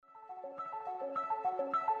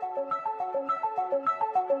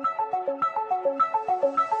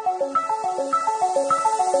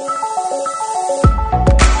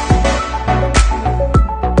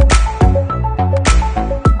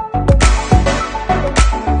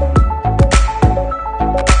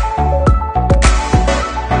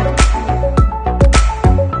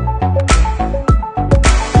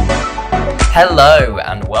Hello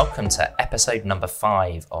and welcome to episode number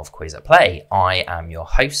 5 of Quiz at Play. I am your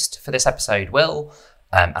host for this episode, Will,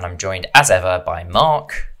 and I'm joined as ever by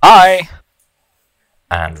Mark. Hi.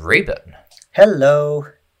 And Reuben. Hello.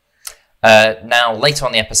 Now, later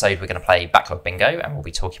on the episode, we're going to play Backlog Bingo, and we'll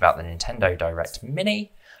be talking about the Nintendo Direct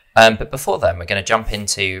Mini. But before then, we're going to jump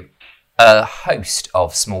into a host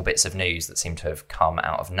of small bits of news that seem to have come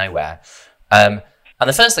out of nowhere. And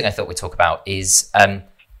the first thing I thought we'd talk about is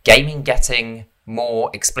gaming getting more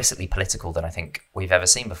explicitly political than I think we've ever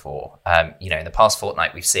seen before. In the past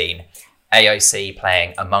fortnight, we've seen AOC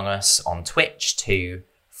playing Among Us on Twitch to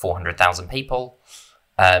 400,000 people,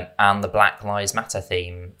 and the Black Lives Matter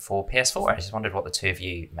theme for PS4. I just wondered what the two of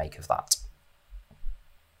you make of that.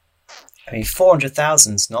 I mean,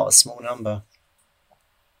 400,000 is not a small number.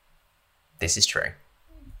 This is true.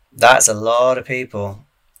 That's a lot of people.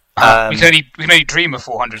 We can only dream of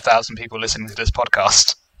 400,000 people listening to this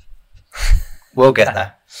podcast. We'll get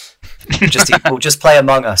there. We'll just play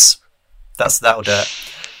Among Us. That'll do it.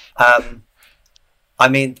 I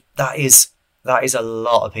mean, that is a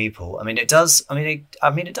lot of people. I mean, it does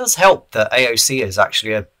help that AOC is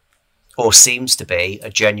actually seems to be a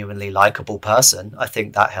genuinely likable person. I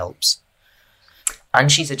think that helps.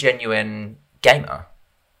 And she's a genuine gamer,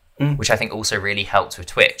 which I think also really helped with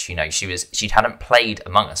Twitch. You know, she hadn't played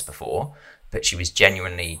Among Us before, but she was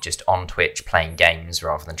genuinely just on Twitch playing games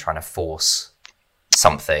rather than trying to force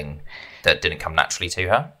something that didn't come naturally to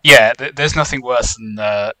her. Yeah, there's nothing worse than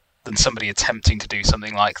somebody attempting to do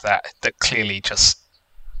something like that clearly just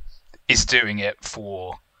is doing it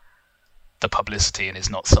for the publicity and is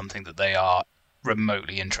not something that they are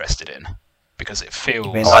remotely interested in, because it feels...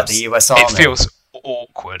 You mean like the US Army? It feels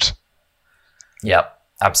awkward. Yeah,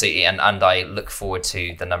 absolutely. And I look forward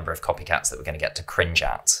to the number of copycats that we're going to get to cringe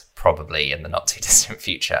at, probably in the not too distant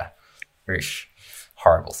future. Oosh.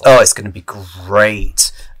 Horrible thought. Oh, it's going to be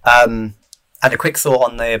great. And a quick thought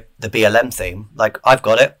on the BLM theme. Like, I've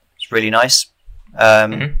got it. It's really nice.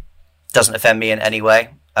 Doesn't offend me in any way.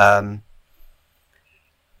 But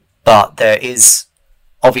there is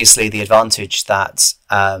obviously the advantage that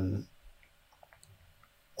all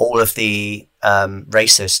of the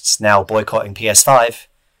racists now boycotting PS5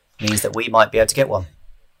 means that we might be able to get one.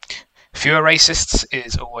 Fewer racists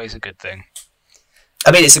is always a good thing. I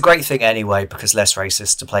mean, it's a great thing anyway, because less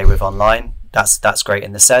racists to play with online. That's great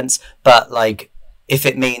in the sense. But, like, if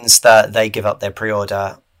it means that they give up their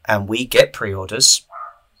pre-order and we get pre-orders,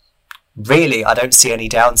 really, I don't see any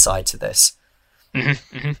downside to this.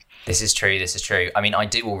 Mm-hmm, mm-hmm. This is true. I mean, I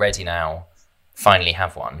do already now finally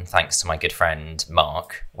have one, thanks to my good friend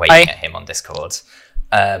Mark, waving at him on Discord.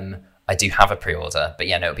 I do have a pre-order, but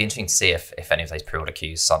yeah, no, it'll be interesting to see if any of those pre-order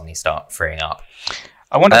queues suddenly start freeing up.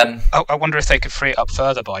 I wonder if they could free it up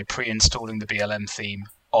further by pre-installing the BLM theme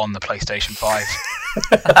on the PlayStation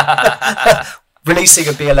 5. Releasing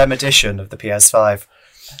a BLM edition of the PS5.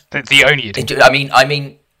 The only edition. I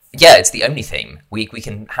mean, yeah, it's the only theme. We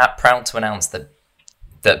can proud to announce that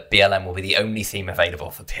BLM will be the only theme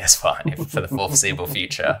available for PS5 for the foreseeable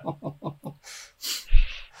future.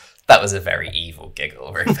 That was a very evil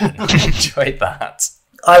giggle, Reuben. I enjoyed that.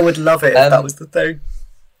 I would love it if that was the thing.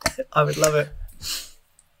 I would love it.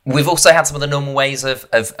 We've also had some of the normal ways of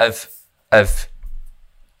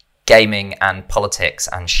gaming and politics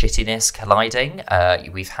and shittiness colliding.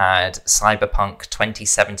 We've had Cyberpunk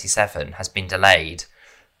 2077 has been delayed.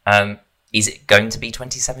 Is it going to be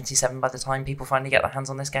 2077 by the time people finally get their hands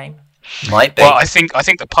on this game? Might be. Well, I think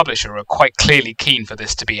the publisher are quite clearly keen for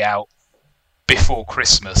this to be out before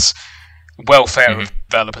Christmas. Welfare of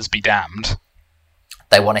developers be damned.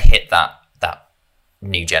 They want to hit that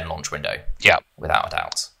new gen launch window. Yeah, without a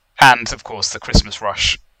doubt. And of course the Christmas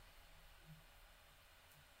rush.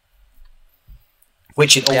 I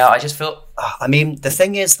just feel. I mean, the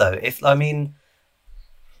thing is though, if I've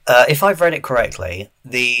read it correctly,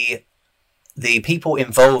 the people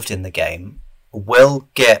involved in the game will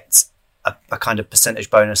get a kind of percentage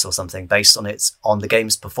bonus or something based on the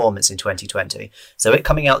game's performance in 2020. So it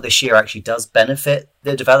coming out this year actually does benefit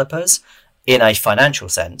the developers in a financial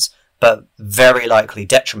sense, but very likely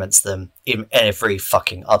detriments them in every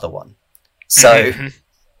fucking other one. So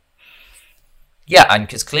yeah, and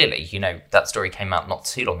because clearly, that story came out not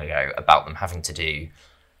too long ago about them having to do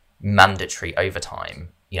mandatory overtime.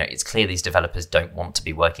 It's clear these developers don't want to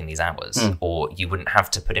be working these hours, or you wouldn't have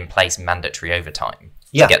to put in place mandatory overtime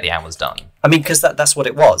to get the hours done. I mean, because that's what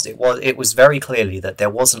it was. It was very clearly that there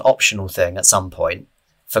was an optional thing at some point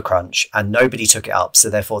for crunch, and nobody took it up, so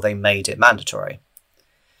therefore they made it mandatory.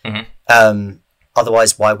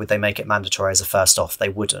 Otherwise, why would they make it mandatory as a first off? They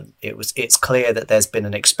wouldn't. It's clear that there's been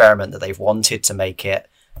an experiment that they've wanted to make it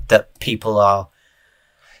that people are.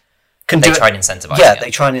 They try and incentivize Yeah, it.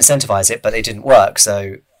 they try and incentivize it, but it didn't work.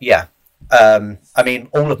 So yeah, I mean,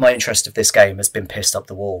 all of my interest of this game has been pissed up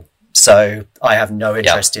the wall. So I have no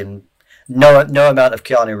interest in. No amount of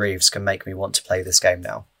Keanu Reeves can make me want to play this game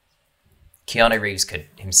now. Keanu Reeves could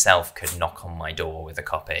knock on my door with a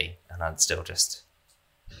copy, and I'd still just.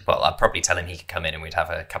 Well, I'd probably tell him he could come in and we'd have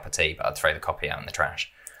a cup of tea, but I'd throw the copy out in the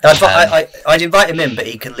trash. I'd invite him in, but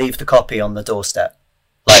he can leave the copy on the doorstep.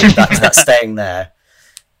 Like that's staying there.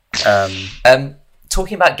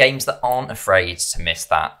 Talking about games that aren't afraid to miss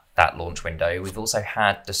that launch window, we've also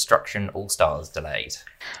had Destruction All-Stars delayed.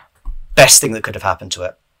 Best thing that could have happened to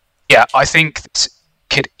it. Yeah, I think this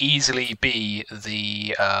could easily be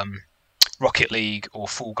the Rocket League or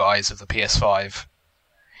Fall Guys of the PS5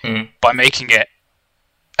 by making it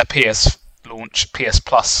a PS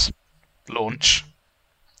Plus launch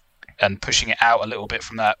and pushing it out a little bit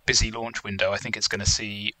from that busy launch window. I think it's going to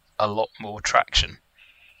see a lot more traction.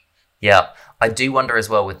 Yeah, I do wonder as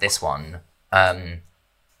well with this one,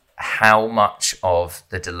 how much of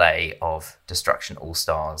the delay of Destruction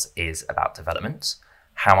All-Stars is about development,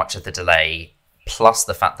 how much of the delay, plus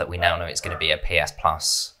the fact that we now know it's going to be a PS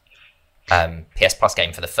Plus game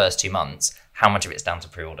for the first 2 months, how much of it's down to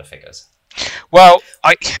pre-order figures? Well,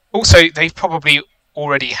 they've probably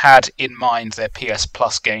already had in mind their PS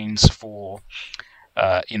Plus games for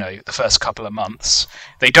the first couple of months.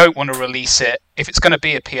 They don't want to release it if it's going to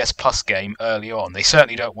be a PS Plus game early on. They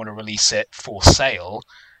certainly don't want to release it for sale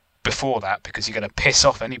before that, because you're going to piss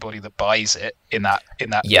off anybody that buys it in that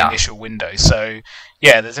initial window. So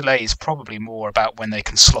yeah, the delay is probably more about when they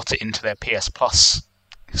can slot it into their PS Plus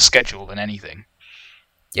schedule than anything.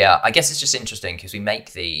 Yeah, I guess it's just interesting because we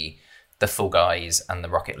make the Fall Guys and the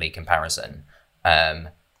Rocket League comparison,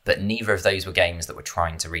 but neither of those were games that were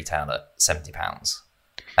trying to retail at £70.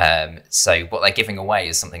 So what they're giving away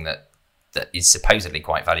is something that is supposedly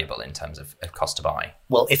quite valuable in terms of cost to buy.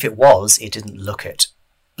 Well, if it was, it didn't look it.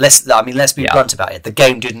 Let's be blunt about it. The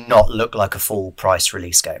game did not look like a full price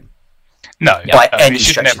release game. No, by any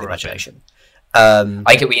stretch of the imagination. I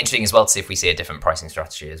think it'd be interesting as well to see if we see a different pricing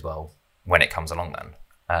strategy as well when it comes along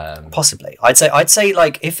then. Possibly. I'd say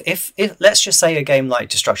like if let's just say a game like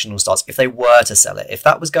Destruction All Stars, if they were to sell it, if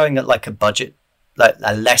that was going at like a budget, like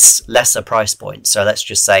a lesser price point, so let's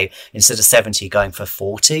just say instead of 70 going for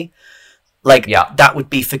 40, that would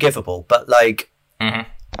be forgivable. But like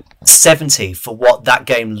 70 for what that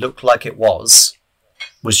game looked like it was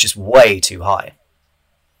just way too high.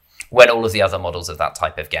 When all of the other models of that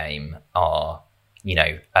type of game are,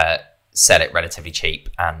 sell it relatively cheap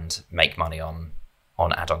and make money on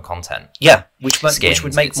add-on content. Yeah, which would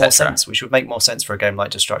make more etc. sense. Which would make more sense for a game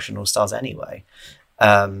like Destruction All Stars anyway.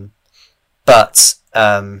 But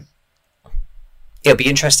it'll be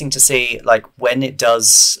interesting to see, like, when it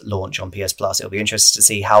does launch on PS Plus. It'll be interesting to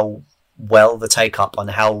see how well the take up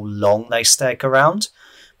and how long they stick around,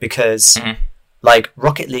 because like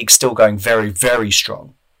Rocket League's still going very, very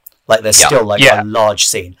strong. Like there's still a large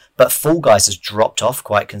scene, but Fall Guys has dropped off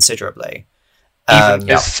quite considerably.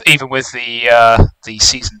 Even with the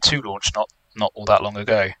season 2 launch not all that long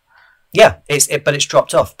ago. Yeah, but it's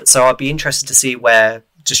dropped off. So I'd be interested to see where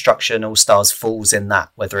Destruction All Stars falls in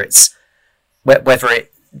that, whether it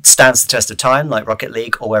stands the test of time like Rocket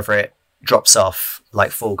League, or whether it drops off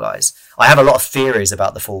like Fall Guys. I have a lot of theories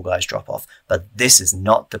about the Fall Guys drop off, but this is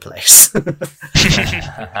not the place.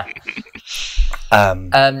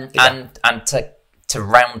 And to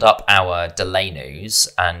round up our delay news,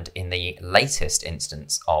 and in the latest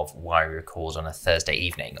instance of why we record on a Thursday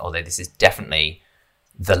evening, although this is definitely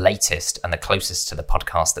the latest and the closest to the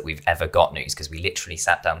podcast that we've ever got news, because we literally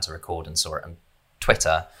sat down to record and saw it on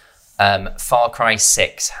Twitter. Far Cry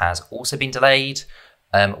 6 has also been delayed.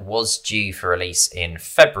 Was due for release in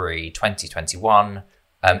February 2021.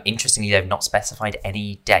 Interestingly, they've not specified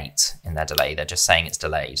any date in their delay. They're just saying it's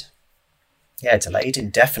delayed. Yeah, delayed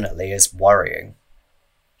indefinitely is worrying.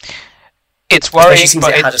 It's worrying, especially since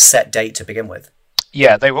it had a set date to begin with.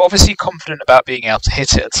 Yeah, they were obviously confident about being able to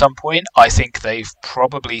hit it at some point. I think they've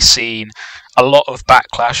probably seen a lot of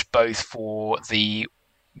backlash, both for the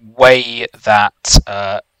way that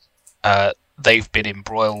they've been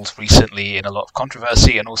embroiled recently in a lot of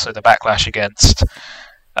controversy, and also the backlash against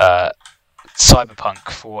Cyberpunk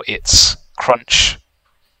for its crunch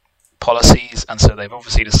policies. And so they've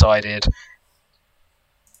obviously decided,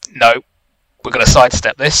 no, we're going to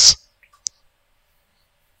sidestep this.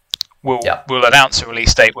 We'll announce a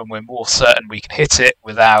release date when we're more certain we can hit it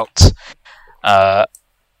without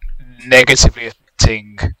negatively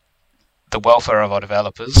affecting the welfare of our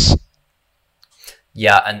developers.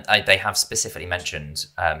 Yeah, and they have specifically mentioned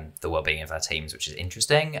the well-being of their teams, which is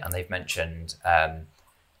interesting, and they've mentioned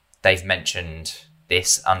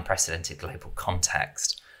this unprecedented global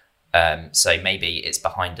context. So maybe it's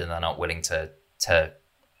behind and they're not willing to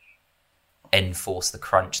enforce the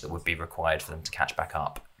crunch that would be required for them to catch back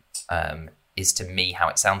up, is to me how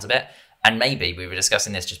it sounds a bit. And maybe, we were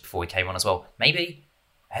discussing this just before we came on as well, maybe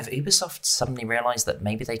have Ubisoft suddenly realised that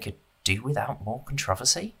maybe they could do without more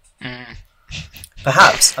controversy?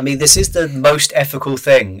 Perhaps. I mean, this is the most ethical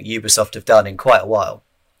thing Ubisoft have done in quite a while.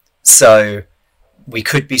 So we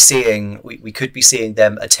could be seeing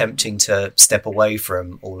them attempting to step away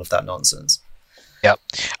from all of that nonsense. Yeah,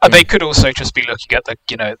 and they could also just be looking at the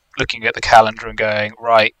calendar and going,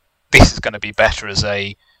 right, this is going to be better as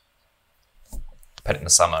a put it in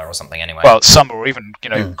the summer or something anyway. Well, summer or even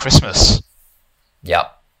Christmas. Yeah,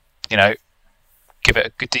 give it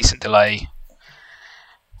a good decent delay.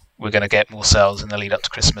 We're going to get more sales in the lead up to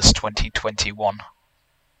Christmas 2021.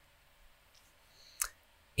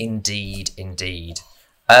 Indeed.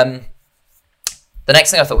 The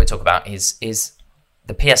next thing I thought we'd talk about is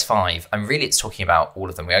the PS5, and really it's talking about all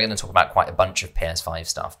of them. We are going to talk about quite a bunch of PS5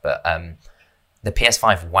 stuff, but the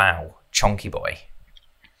PS5, wow, Chonky Boy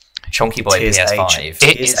PS5.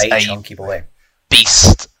 It is a chonky boy.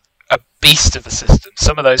 A beast of a system.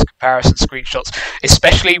 Some of those comparison screenshots,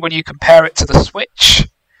 especially when you compare it to the Switch.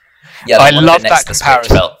 Yeah, I love that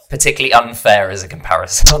comparison. Felt particularly unfair as a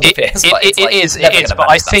comparison on the PS5. It is, but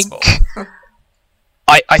I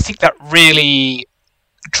think that really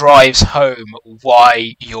drives home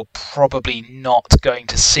why you're probably not going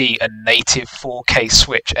to see a native 4K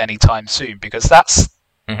Switch anytime soon, because that's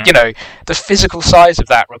the physical size of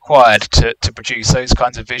that required to produce those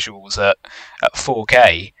kinds of visuals at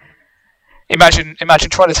 4K. Imagine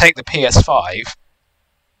trying to take the PS5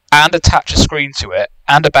 and attach a screen to it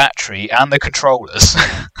and a battery and the controllers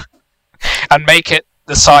and make it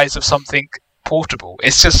the size of something portable.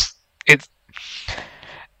 It's just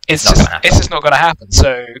not going to happen.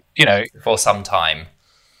 So for some time.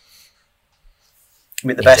 I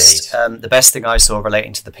mean, the best thing I saw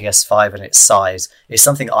relating to the PS5 and its size is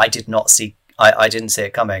something I did not see. I didn't see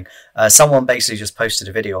it coming. Someone basically just posted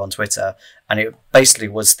a video on Twitter, and it basically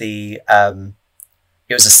was it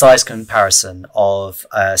was a size comparison of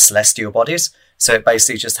celestial bodies. So it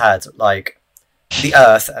basically just had like the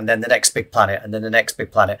Earth, and then the next big planet, and then the next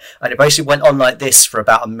big planet, and it basically went on like this for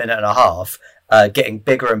about a minute and a half, getting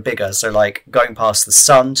bigger and bigger. So like going past the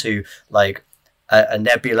sun to like a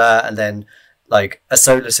nebula, and then like a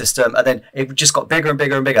solar system, and then it just got bigger and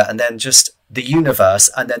bigger and bigger, and then just the universe,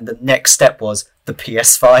 and then the next step was the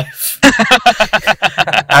PS5.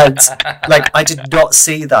 And like I did not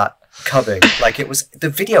see that coming. Like the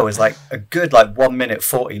video was like a good 1 minute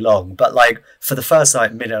 40 long, but like for the first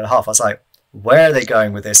minute and a half I was like, where are they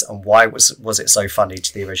going with this, and why was it so funny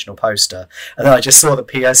to the original poster? And then I just saw the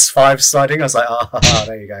PS5 sliding. I was like,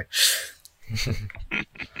 there you go.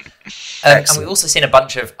 And we've also seen a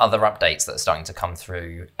bunch of other updates that are starting to come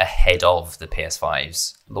through ahead of the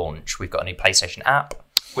PS5's launch. We've got a new PlayStation app,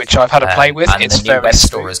 which I've had a play with. And the new web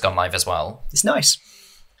store has gone live as well. It's nice.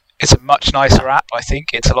 It's a much nicer app, I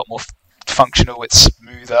think. It's a lot more functional. It's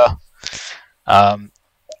smoother.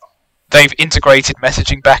 They've integrated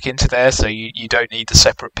messaging back into there, so you don't need the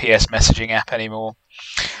separate PS messaging app anymore.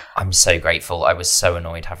 I'm so grateful. I was so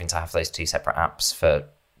annoyed having to have those two separate apps for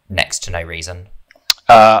next to no reason.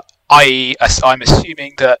 I'm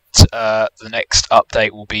assuming that the next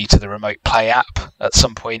update will be to the Remote Play app at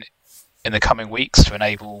some point in the coming weeks to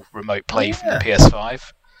enable Remote Play from the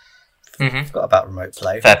PS5. Mm-hmm. Forgot about Remote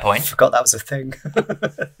Play. Fair point. Forgot that was a thing.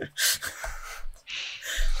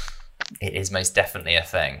 It is most definitely a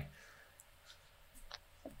thing.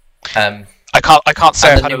 I can't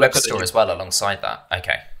say and the new web store as well alongside that.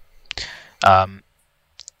 Okay. I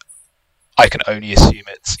can only assume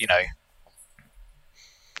it's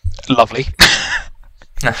lovely.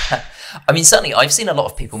 I mean, certainly I've seen a lot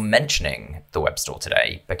of people mentioning the web store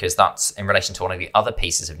today, because that's in relation to one of the other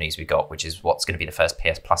pieces of news we got, which is what's going to be the first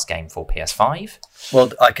PS Plus game for PS5.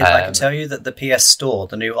 Well, I can tell you that the PS Store,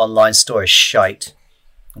 the new online store, is shite.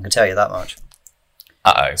 I can tell you that much.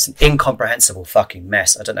 Uh-oh. It's an incomprehensible fucking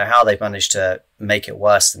mess. I don't know how they've managed to make it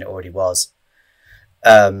worse than it already was.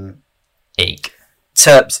 Eek.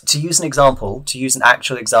 To use an example, to use an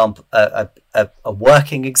actual example, a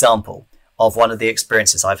working example of one of the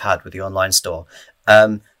experiences I've had with the online store,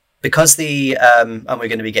 because and we're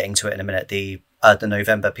going to be getting to it in a minute, the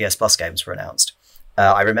November PS Plus games were announced.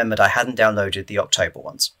 I remembered I hadn't downloaded the October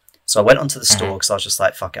ones, so I went onto the store because I was just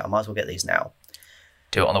like, fuck it, I might as well get these now.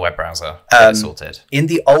 Do it on the web browser. Get it sorted. In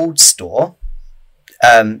the old store,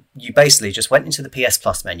 You basically just went into the PS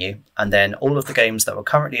Plus menu, and then all of the games that were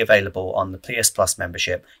currently available on the PS Plus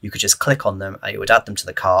membership, you could just click on them and it would add them to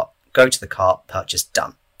the cart, go to the cart, purchase,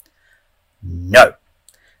 done. No.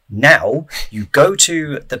 Now, you go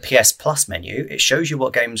to the PS Plus menu, it shows you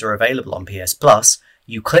what games are available on PS Plus,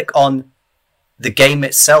 you click on the game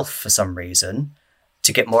itself for some reason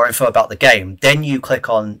to get more info about the game, then you click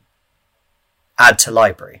on add to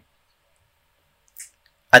library.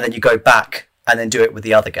 And then you go back and then do it with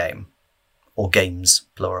the other game, or games,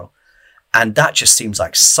 plural. And that just seems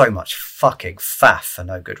like so much fucking faff for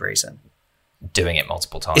no good reason. Doing it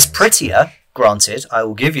multiple times. It's prettier, granted. I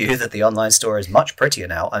will give you that the online store is much prettier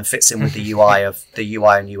now and fits in with the UI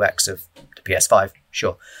and UX of the PS5,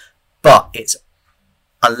 sure. But it's,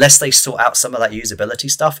 unless they sort out some of that usability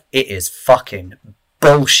stuff, it is fucking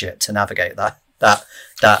bullshit to navigate that.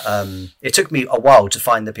 It took me a while to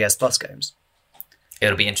find the PS Plus games.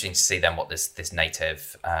 It'll be interesting to see then what this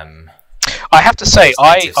native. I have to say,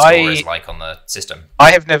 store is like on the system. I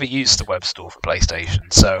have never used the web store for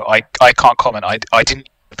PlayStation, so I can't comment. I didn't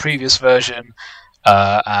use the previous version,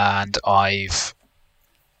 and I'm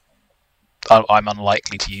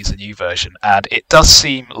unlikely to use the new version. And it does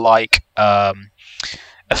seem like a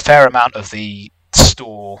fair amount of the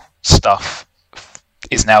store stuff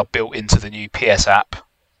is now built into the new PS app.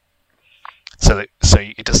 So it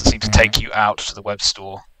doesn't seem to take you out to the web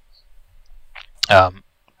store.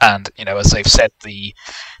 And as they've said, the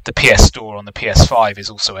PS Store on the PS5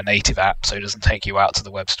 is also a native app, so it doesn't take you out to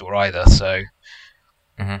the web store either. So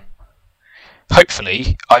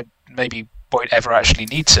hopefully, I maybe won't ever actually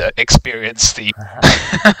need to experience the.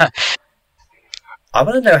 I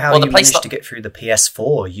want to know how you managed to get through the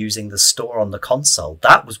PS4 using the store on the console.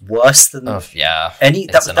 That was worse than any.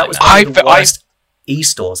 That was one of the worst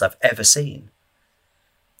e-stores I've ever seen.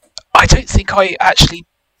 I don't think I actually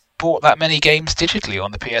bought that many games digitally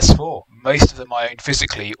on the PS4. Most of them I owned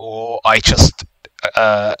physically, or I just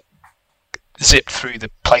zipped through the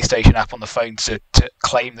PlayStation app on the phone to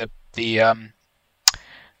claim the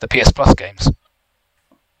PS Plus games.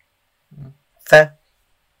 Fair.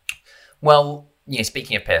 Well,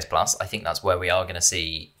 speaking of PS Plus, I think that's where we are going to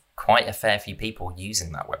see quite a fair few people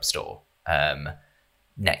using that web store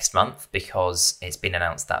next month, because it's been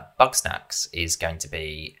announced that Bugsnax is going to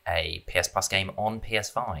be a PS Plus game on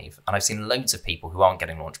PS5. And I've seen loads of people who aren't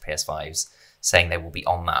getting launched PS5s saying they will be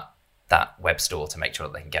on that web store to make sure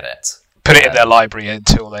that they can get it. Put it in their library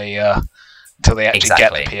until they actually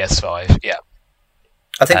get the PS5. Yeah.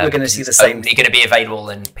 I think we're going to see the same. It's going to be available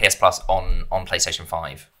in PS Plus on PlayStation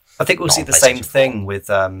 5. I think we'll see the same thing with.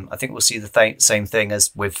 I think we'll see the same thing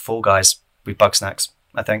as with Fall Guys with Bugsnax.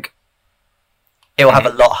 I think it will have a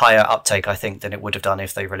lot higher uptake, I think, than it would have done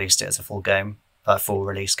if they released it as a full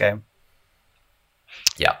release game.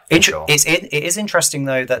 Yeah, sure. It is interesting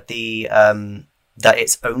though that that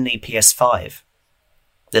it's only PS5.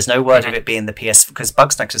 There's no word of it being the PS, because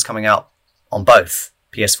Bugsnax is coming out on both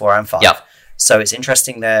PS4 and 5. Yep. So it's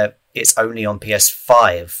interesting there. It's only on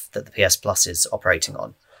PS5 that the PS Plus is operating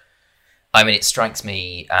on. I mean, it strikes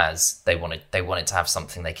me as they wanted to have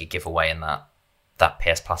something they could give away in that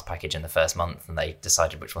PS Plus package in the first month, and they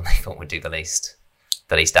decided which one they thought would do the least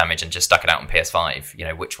damage and just stuck it out on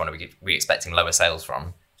PS5. Which one are we expecting lower sales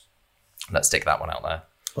from? Let's stick that one out there.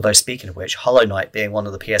 Although, speaking of which, Hollow Knight being one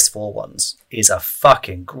of the PS4 ones is a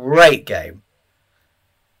fucking great game.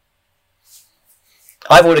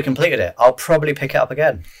 I've already completed it. I'll probably pick it up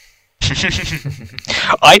again.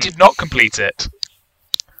 I did not complete it.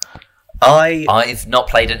 I've not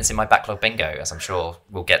played it. It's in my Backlog Bingo, as I'm sure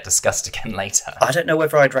will get discussed again later. I don't know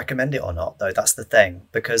whether I'd recommend it or not, though. That's the thing,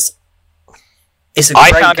 because it's a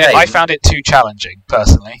great game. I found it too challenging,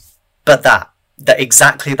 personally. But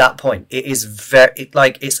exactly that point, it is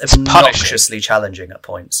it's obnoxiously challenging at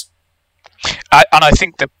points. And I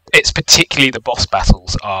think that it's particularly the boss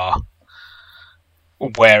battles are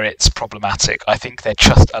where it's problematic. I think they're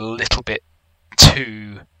just a little bit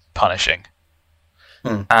too punishing.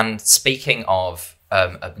 And speaking of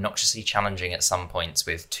obnoxiously challenging at some points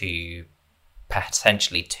with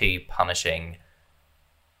potentially two punishing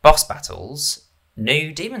boss battles,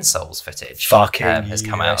 new Demon Souls footage has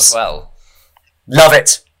come out as well. Love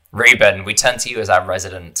it. Reuben, we turn to you as our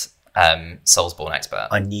resident Soulsborne expert.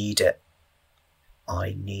 I need it.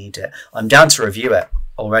 I'm down to review it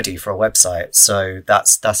already for a website, so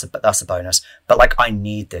that's a bonus. But I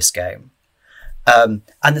need this game. And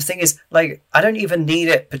the thing is, I don't even need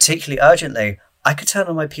it particularly urgently. I could turn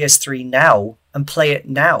on my PS3 now and play it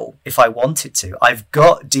now if I wanted to. I've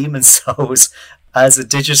got Demon Souls as a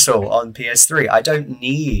digital on PS3. I don't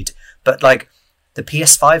need, but the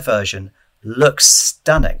PS5 version looks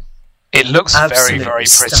stunning. It looks very, Absolutely very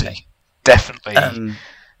pretty. stunning.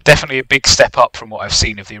 Definitely a big step up from what I've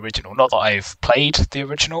seen of the original. Not that I've played the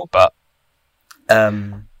original, but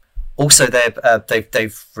also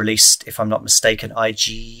they've released, if I'm not mistaken, I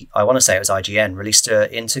want to say it was IGN released an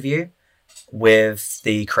interview with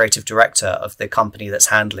the creative director of the company that's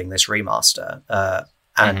handling this remaster,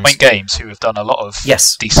 and Point Games, who have done a lot of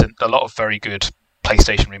a lot of very good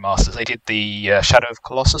PlayStation remasters. They did the Shadow of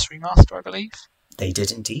Colossus remaster, I believe. They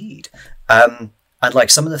did indeed. And like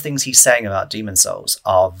some of the things he's saying about Demon Souls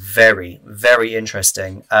are very, very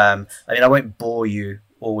interesting. I mean, I won't bore you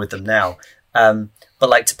all with them now, but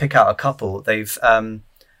like to pick out a couple, they've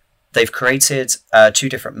created 2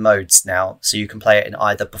 different modes now, so you can play it in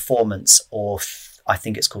either performance or I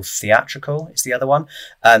think it's called theatrical. Is the other one.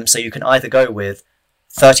 So you can either go with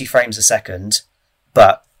 30 frames a second,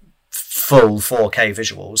 but full 4K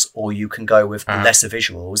visuals, or you can go with lesser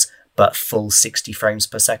visuals but full 60 frames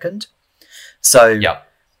per second. So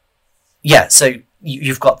so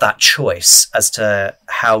you've got that choice as to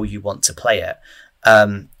how you want to play it.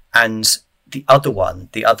 And the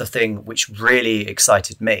other thing which really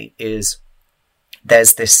excited me is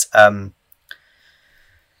there's this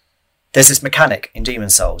mechanic in Demon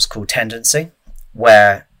Souls called tendency,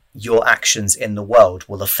 where your actions in the world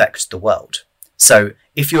will affect the world. So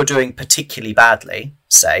if you're doing particularly badly,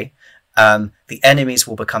 say, the enemies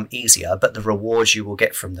will become easier, but the rewards you will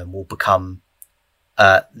get from them will become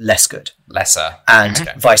less good. Lesser. And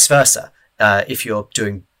vice versa. If you're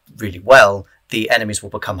doing really well, the enemies will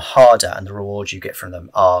become harder and the rewards you get from them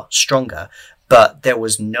are stronger. But there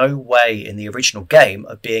was no way in the original game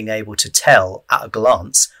of being able to tell at a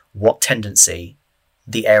glance what tendency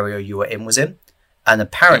the area you were in was in. And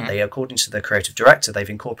apparently, according to the creative director, they've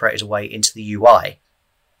incorporated a way into the UI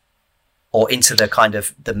or into the kind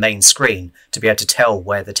of the main screen to be able to tell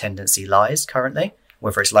where the tendency lies currently,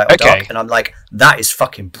 whether it's light or dark. And I'm like, that is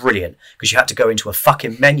fucking brilliant, because you had to go into a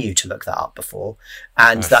fucking menu to look that up before,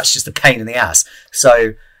 and that's just a pain in the ass.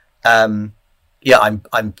 So, I'm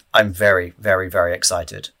very, very, very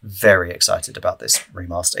excited about this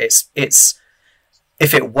remaster. It's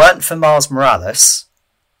if it weren't for Miles Morales,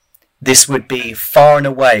 this would be far and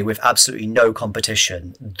away, with absolutely no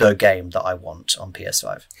competition, the game that I want on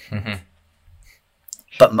PS5.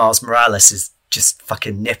 But Miles Morales is just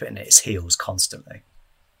fucking nipping at its heels constantly.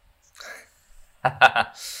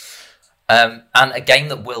 And a game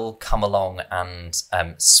that will come along and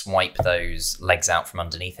swipe those legs out from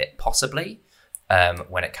underneath it, possibly,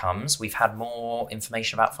 when it comes. We've had more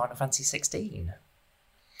information about Final Fantasy 16.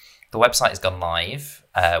 The website has gone live.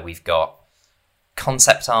 We've got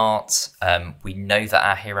concept art. We know that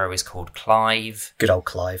our hero is called Clive. Good old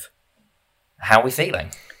Clive. How are we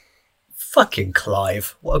feeling? Fucking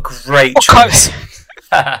Clive. What a great choice.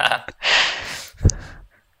 I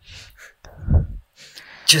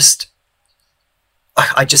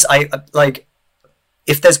like,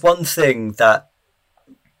 if there's one thing that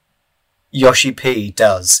Yoshi P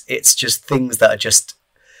does, it's just things that are just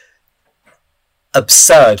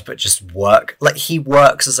absurd but just work. Like, he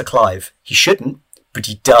works as a Clive. He shouldn't, but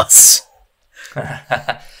he does.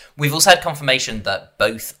 We've also had confirmation that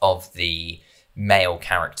both of the male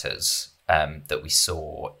characters that we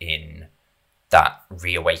saw in that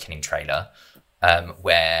Reawakening trailer,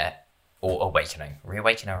 Reawakening,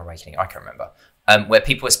 I can't remember, where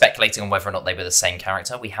people were speculating on whether or not they were the same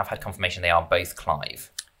character. We have had confirmation they are both Clive.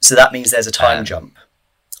 So that means there's a time jump.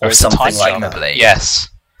 Or something like that. Yes.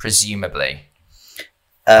 Presumably.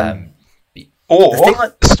 Or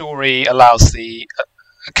the story allows the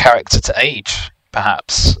character to age,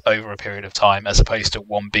 perhaps, over a period of time, as opposed to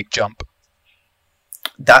one big jump.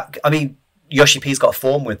 Yoshi P's got a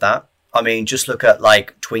form with that. I mean, just look at,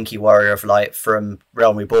 like, Twinkie Warrior of Light from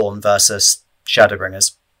Realm Reborn versus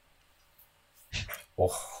Shadowbringers.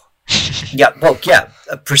 Oh.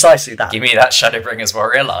 Precisely that. Give me that Shadowbringers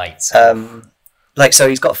Warrior Light. So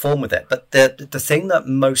he's got a form with it. But the thing that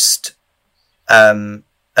most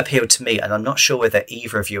appealed to me, and I'm not sure whether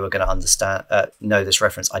either of you are going to know this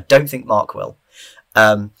reference. I don't think Mark will.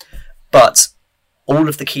 But all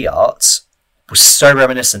of the key art was so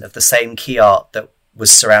reminiscent of the same key art that was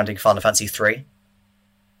surrounding Final Fantasy 3.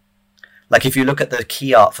 Like, if you look at the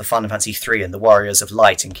key art for Final Fantasy 3 and the Warriors of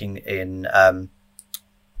Light in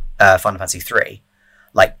Final Fantasy 3,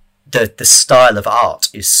 like, the style of art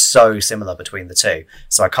is so similar between the two.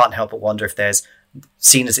 So I can't help but wonder if there's,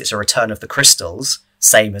 seen as it's a return of the crystals,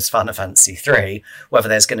 same as Final Fantasy 3, whether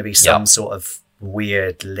there's going to be some sort of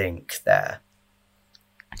weird link there.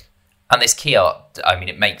 And this key art, I mean,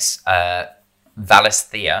 it makes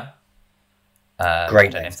Valisthea. Great I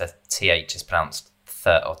don't know name. if the TH is pronounced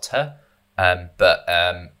th or t, but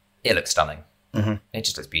it looks stunning. Mm-hmm. It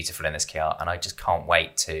just looks beautiful in this key art, and I just can't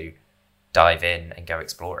wait to dive in and go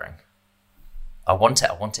exploring. I want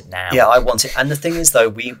it now. Yeah, I want it. And the thing is, though,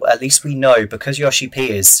 we know, because Yoshi P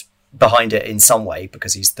is behind it in some way,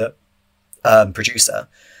 because he's the producer,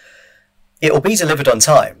 it will be delivered on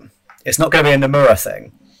time. It's not going to be a Nomura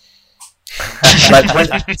thing. Like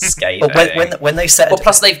when they said, well,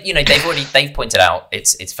 plus they've pointed out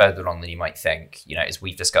it's further along than you might think. As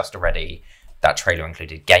we've discussed already, that trailer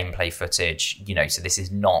included gameplay footage. So this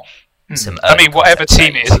is not some. I mean, whatever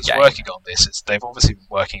team it is that's working on this, they've obviously been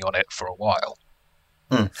working on it for a while.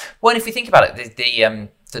 Well, and if we think about it,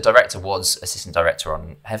 the director was assistant director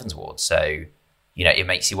on Heavensward, so it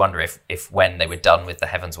makes you wonder if when they were done with the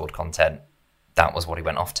Heavensward content, that was what he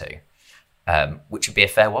went off to, which would be a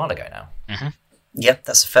fair while ago now. Mm-hmm. Yeah,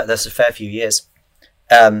 that's a fair few years.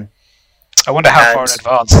 I wonder how far in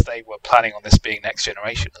advance they were planning on this being next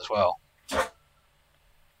generation as well.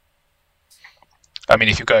 I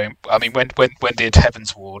mean, when did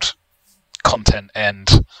Heavensward content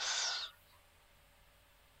end?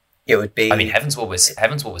 It would be. I mean, Heavensward was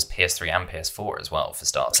PS3 and PS4 as well for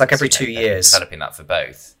starters. It's like every 2 years. Developing that for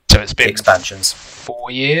both. So it's been expansions.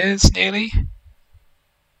 4 years nearly.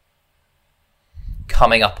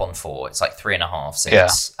 Coming up on 4. It's like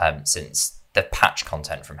 3.5 since the patch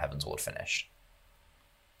content from Heavensward finished.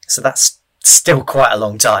 So that's still quite a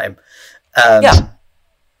long time.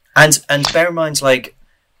 And bear in mind, like,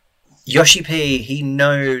 Yoshi P, he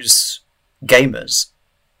knows gamers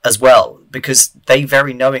as well, because they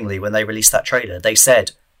very knowingly, when they released that trailer, they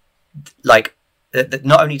said, like,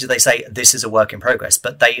 not only did they say this is a work in progress,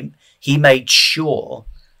 but he made sure,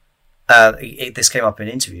 this came up in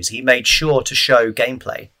interviews, he made sure to show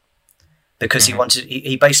gameplay, because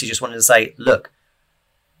he basically just wanted to say, look,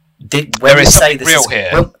 when we say this is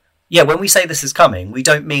here. When we say this is coming, we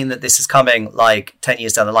don't mean that this is coming like 10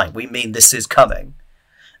 years down the line. We mean this is coming.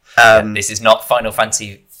 This is not Final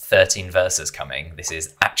Fantasy 13 Versus coming. This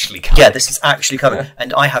is actually coming. Yeah, this is actually coming.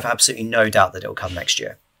 And I have absolutely no doubt that it will come next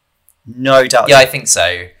year. No doubt. Yeah, I think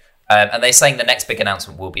so. And they're saying the next big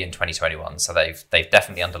announcement will be in 2021. So they've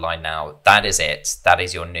definitely underlined now, that is it. That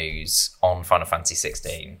is your news on Final Fantasy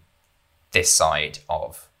 16 this side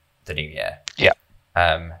of the new year. Yeah.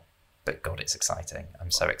 But God, it's exciting. I'm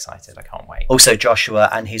so excited. I can't wait. Also, Joshua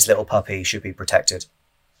and his little puppy should be protected.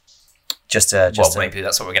 Maybe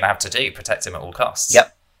that's what we're going to have to do. Protect him at all costs.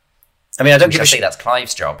 Yep. I mean, I don't give a shit. That's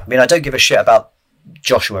Clive's job. I mean, I don't give a shit about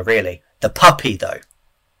Joshua, really. The puppy, though.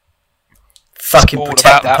 Fucking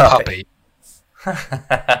protect the puppy.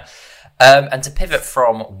 And to pivot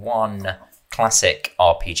from one classic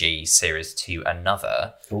RPG series to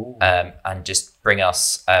another, and just bring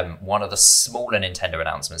us one of the smaller Nintendo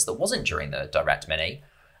announcements that wasn't during the Direct Mini,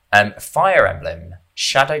 Fire Emblem,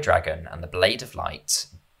 Shadow Dragon, and the Blade of Light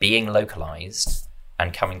being localized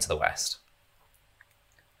and coming to the West.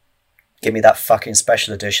 Give me that fucking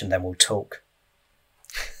special edition, then we'll talk.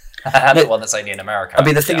 The one that's only in America. I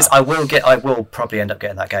mean, the thing is, I will probably end up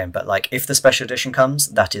getting that game, but like, if the special edition comes,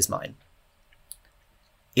 that is mine.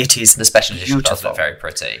 It is the special edition beautiful. Does look very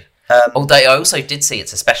pretty. Although I also did see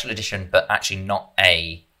it's a special edition, but actually not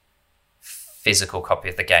a physical copy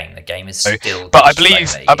of the game. The game is still. But I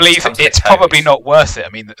believe it's probably not worth it. I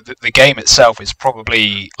mean, the game itself is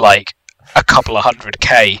probably like a couple of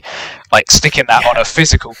 $100K. Like, sticking that on a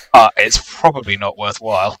physical art, it's probably not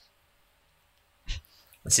worthwhile.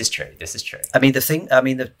 This is true. I mean,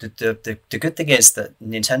 the good thing is that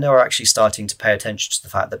Nintendo are actually starting to pay attention to the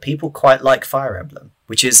fact that people quite like Fire Emblem,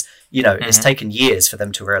 which is, it's taken years for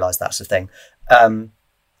them to realise that's a thing. And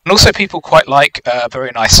also, people quite like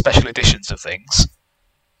very nice special editions of things.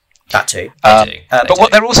 That too. But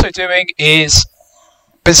what they're also doing is,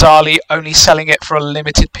 bizarrely, only selling it for a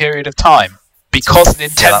limited period of time. Because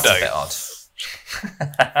Nintendo... Yeah, that's a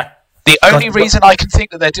bit odd. The only reason I can think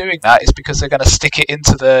that they're doing that is because they're going to stick it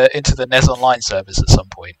into the NES Online servers at some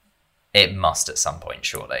point. It must at some point,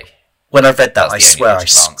 surely. When I read that, I swear I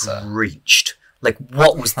screeched. Like,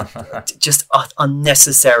 what was just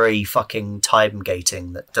unnecessary fucking time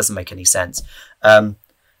gating that doesn't make any sense. I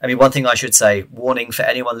mean, one thing I should say, warning for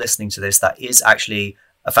anyone listening to this that is actually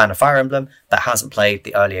a fan of Fire Emblem, that hasn't played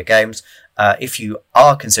the earlier games. If you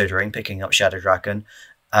are considering picking up Shadow Dragon,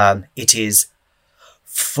 it is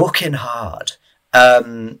fucking hard.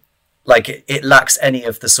 Like, it lacks any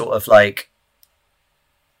of the sort of like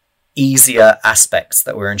easier aspects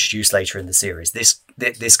that were introduced later in the series.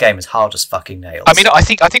 This game is hard as fucking nails. I mean, I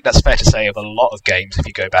think that's fair to say of a lot of games if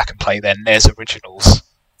you go back and play their NES originals.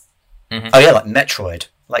 Mm-hmm. Oh yeah, like Metroid.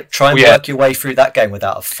 Like, try and work your way through that game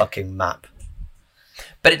without a fucking map.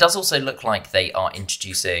 But it does also look like they are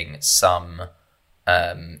introducing some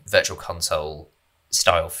virtual console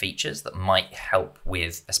style features that might help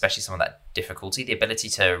with, especially some of that difficulty, the ability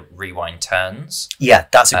to rewind turns. Yeah,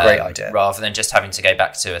 that's a great idea. Rather than just having to go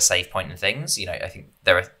back to a save point and things, I think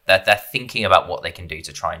they're thinking about what they can do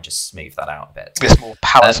to try and just smooth that out a bit. It's more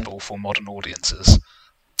palatable for modern audiences.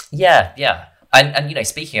 Yeah. And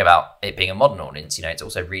speaking about it being a modern audience, it's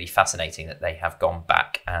also really fascinating that they have gone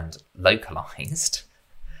back and localized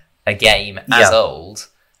a game as old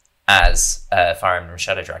as Fire Emblem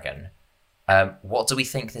Shadow Dragon. What do we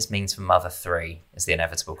think this means for Mother 3 is the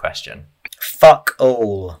inevitable question. Fuck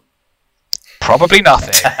all. Probably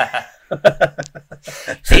nothing.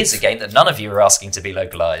 Here's a game that none of you are asking to be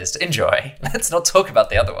localized. Enjoy. Let's not talk about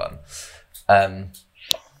the other one.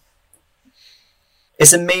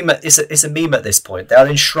 It's a meme. It's a meme at this point. They'll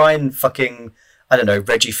enshrine fucking, I don't know,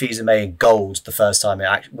 Reggie Fils-Aimé in gold the first time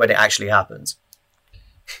when it actually happens.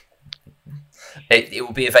 It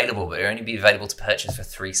will be available, but it will only be available to purchase for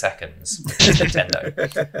 3 seconds, which is Nintendo.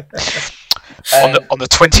 On the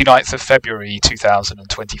 29th of February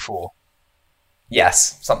 2024.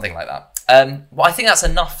 Yes, something like that. Well, I think that's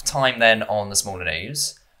enough time then on the smaller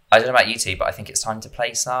news. I don't know about you two, but I think it's time to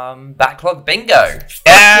play some Backlog Bingo.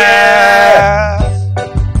 Yeah!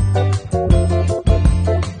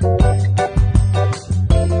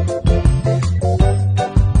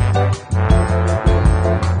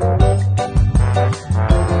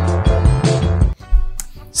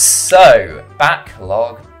 So,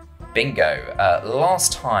 Backlog Bingo.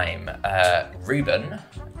 Last time, Reuben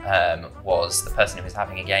was the person who was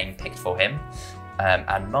having a game picked for him,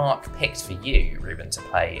 and Mark picked for you, Reuben, to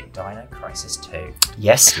play Dino Crisis 2.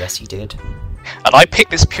 Yes, he did. And I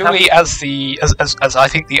picked this purely as I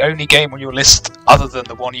think the only game on your list, other than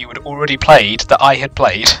the one you had already played, that I had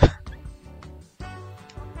played.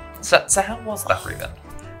 So how was that, Reuben?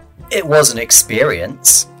 It was an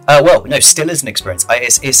experience. Still is an experience.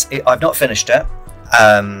 I've not finished it.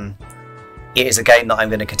 It is a game that I'm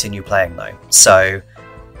going to continue playing, though. So,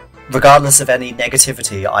 regardless of any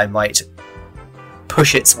negativity I might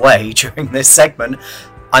push its way during this segment,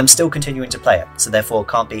 I'm still continuing to play it. So, therefore, it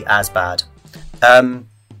can't be as bad.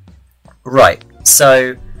 Right.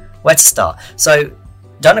 So, where to start? So,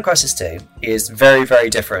 Dino Crisis 2 is very, very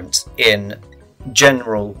different in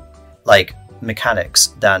general, mechanics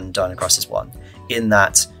than Dino Crisis 1. In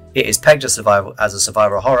that it is pegged as a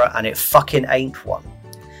survival horror, and it fucking ain't one.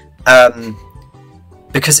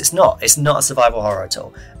 Because it's not a survival horror at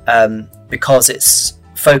all. Because it's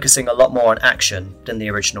focusing a lot more on action than the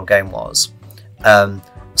original game was.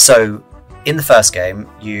 So in the first game,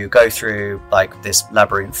 you go through this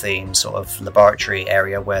labyrinthine sort of laboratory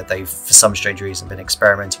area where they've, for some strange reason, been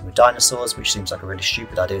experimenting with dinosaurs, which seems like a really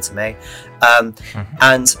stupid idea to me.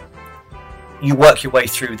 And you work your way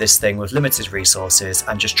through this thing with limited resources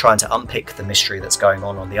and just trying to unpick the mystery that's going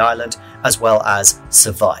on the island, as well as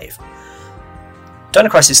survive. Dino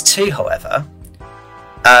Crisis 2, however,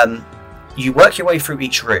 you work your way through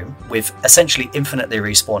each room with essentially infinitely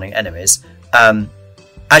respawning enemies.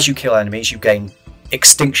 As you kill enemies, you gain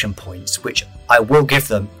extinction points, which I will give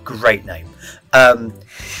them great name.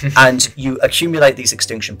 And you accumulate these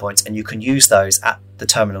extinction points, and you can use those at the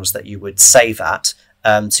terminals that you would save at,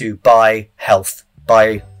 to buy health,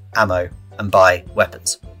 buy ammo, and buy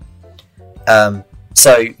weapons.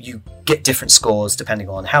 So you get different scores depending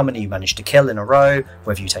on how many you manage to kill in a row,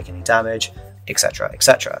 whether you take any damage, etc.,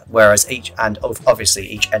 etc. Whereas obviously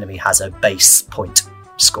each enemy has a base point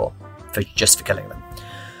score for killing them.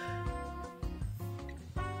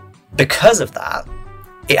 Because of that,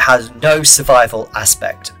 it has no survival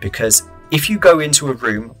aspect, because if you go into a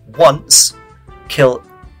room once, kill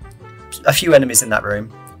a few enemies in that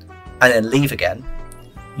room, and then leave again,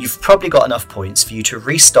 you've probably got enough points for you to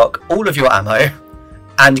restock all of your ammo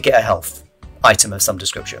and get a health item of some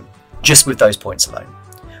description, just with those points alone.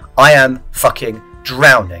 I am fucking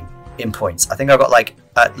drowning in points. I think I got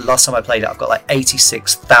last time I played it, I've got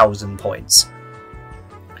 86,000 points.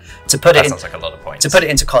 That sounds like a lot of points. To put it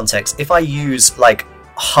into context, if I use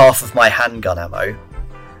half of my handgun ammo,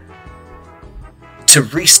 to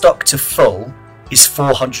restock to full is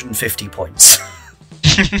 450 points.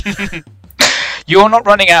 You're not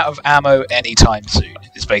running out of ammo anytime soon,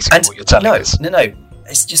 is basically what you're telling us. No.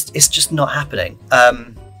 It's just not happening.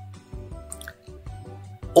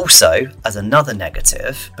 Also, as another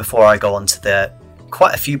negative, before I go on to the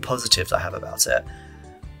quite a few positives I have about it,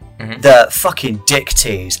 the fucking dick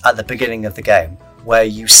tease at the beginning of the game, where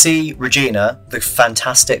you see Regina, the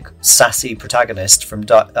fantastic, sassy protagonist from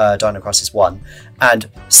Dino Crisis 1, and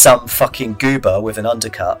some fucking goober with an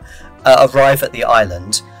undercut arrive at the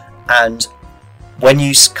island, and when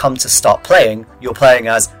you come to start playing, you're playing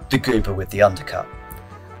as the goober with the undercut.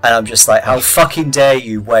 And I'm just like, how fucking dare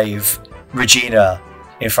you wave Regina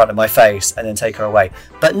in front of my face and then take her away.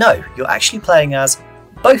 But no, you're actually playing as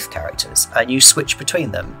both characters, and you switch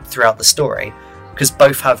between them throughout the story, because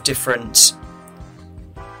both have different,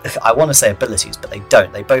 I want to say abilities, but they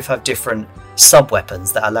don't. They both have different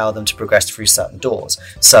sub-weapons that allow them to progress through certain doors.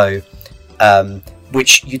 So,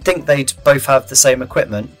 which you'd think they'd both have the same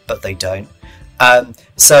equipment, but they don't.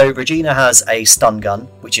 So Regina has a stun gun,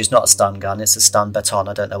 which is not a stun gun, it's a stun baton.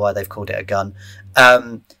 I don't know why they've called it a gun.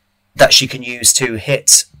 That she can use to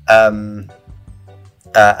hit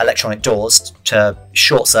electronic doors to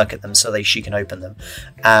short circuit them so she can open them.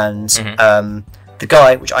 And the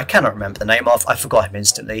guy, which I cannot remember the name of, I forgot him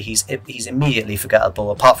instantly. He's immediately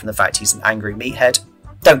forgettable, apart from the fact he's an angry meathead.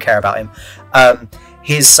 Don't care about him.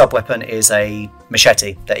 His sub-weapon is a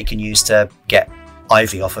machete that he can use to get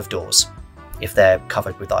ivy off of doors if they're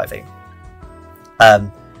covered with ivy.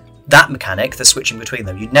 That mechanic, the switching between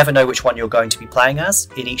them, you'd never know which one you're going to be playing as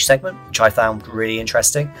in each segment, which I found really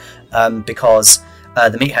interesting, because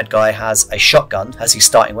the meathead guy has a shotgun as his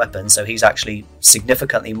starting weapon, so he's actually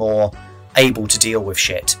significantly more able to deal with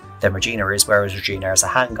shit than Regina is, whereas Regina has a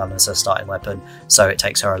handgun as her starting weapon, so it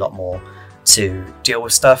takes her a lot more to deal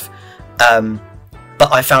with stuff.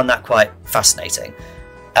 But I found that quite fascinating.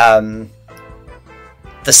 The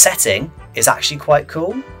setting is actually quite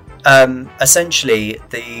cool. Essentially,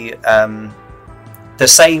 the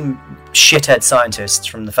same shithead scientists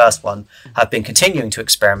from the first one have been continuing to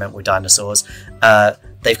experiment with dinosaurs.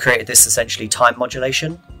 They've created this essentially time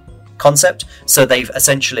modulation concept, so they've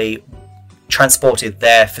essentially transported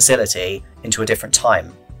their facility into a different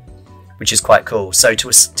time, which is quite cool. So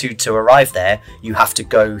to arrive there, you have to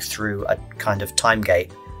go through a kind of time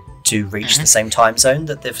gate to reach the same time zone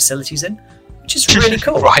that the facility's in, which is really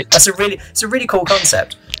cool. Right. It's a really cool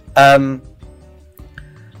concept.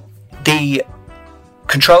 The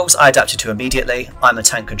controls I adapted to immediately. I'm a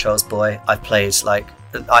tank controls boy. I've played I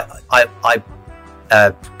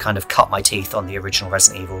kind of cut my teeth on the original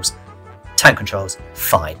Resident Evils. Tank controls,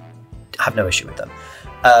 fine. I have no issue with them.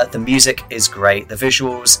 The music is great. The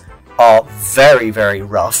visuals are very, very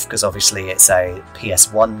rough, because obviously it's a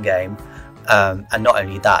PS1 game, and not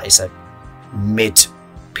only that, it's a mid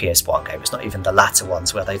PS1 game. It's not even the latter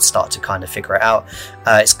ones where they start to kind of figure it out.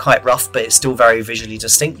 It's quite rough, but it's still very visually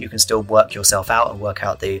distinct. You can still work yourself out and work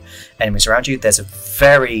out the enemies around you. There's a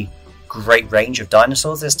very great range of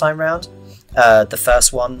dinosaurs this time round. The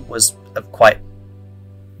first one was quite,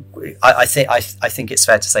 I think it's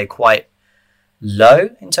fair to say, quite low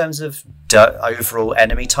in terms of overall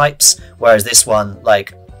enemy types, whereas this one,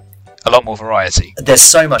 like, a lot more variety. There's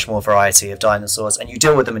so much more variety of dinosaurs, and you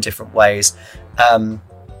deal with them in different ways.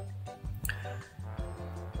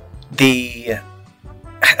 The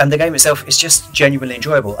game itself is just genuinely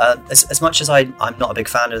enjoyable. As much as I'm not a big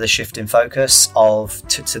fan of the shift in focus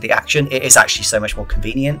to the action, it is actually so much more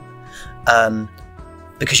convenient,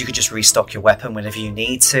 because you can just restock your weapon whenever you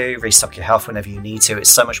need to, restock your health whenever you need to. It's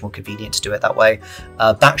so much more convenient to do it that way.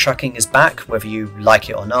 Backtracking is back, whether you like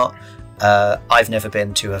it or not. I've never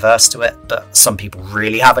been too averse to it, but some people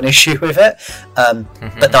really have an issue with it.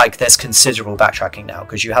 But like, there's considerable backtracking now,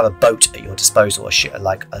 because you have a boat at your disposal,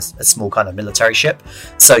 like a small kind of military ship,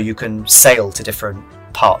 so you can sail to different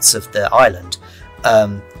parts of the island.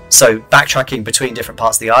 So backtracking between different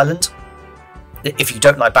parts of the island, if you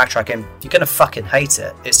don't like backtracking, you're gonna fucking hate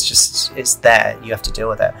it. It's there. You have to deal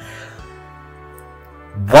with it.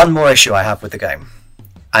 One more issue I have with the game,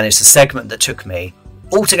 and it's a segment that took me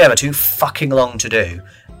altogether too fucking long to do,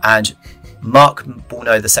 and Mark will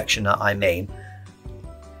know the section that I mean.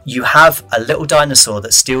 You have a little dinosaur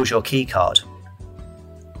that steals your key card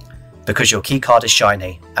because your key card is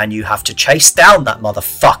shiny, and you have to chase down that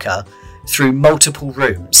motherfucker through multiple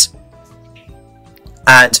rooms.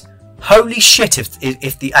 And holy shit,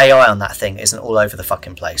 if the AI on that thing isn't all over the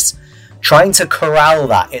fucking place. Trying to corral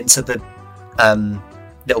that into the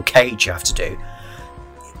little cage you have to do,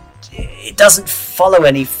 it doesn't follow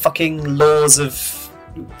any fucking laws of,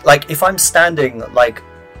 like, if I'm standing like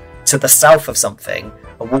to the south of something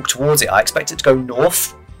and walk towards it, I expect it to go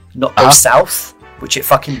north, not go south, which it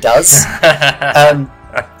fucking does.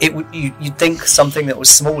 You'd think something that was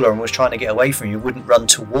smaller and was trying to get away from you wouldn't run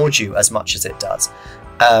towards you as much as it does.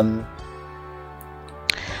 I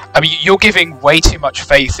mean, you're giving way too much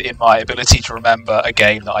faith in my ability to remember a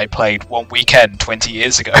game that I played one weekend 20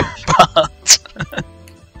 years ago. But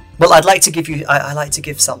well, I'd like to give you. I like to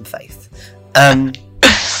give some faith. I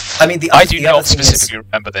mean, I do not specifically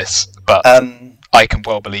remember this, but I can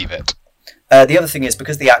well believe it. The other thing is,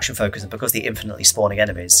 because the action focus and because the infinitely spawning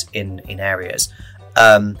enemies in areas,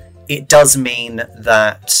 it does mean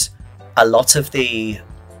that a lot of the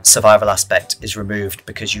survival aspect is removed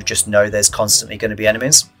because you just know there's constantly going to be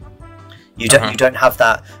enemies. You don't have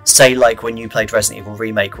that, say, like when you played Resident Evil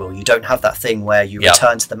Remake, Will, you don't have that thing where you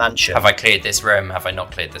return to the mansion. Have I cleared this room? Have I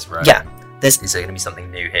not cleared this room? Yeah. Is there going to be something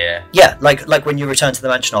new here? Yeah, like when you return to the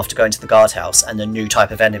mansion after going to the guardhouse and a new type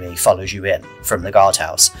of enemy follows you in from the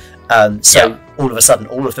guardhouse. All of a sudden,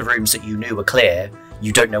 all of the rooms that you knew were clear,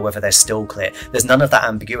 you don't know whether they're still clear. There's none of that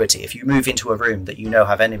ambiguity. If you move into a room that you know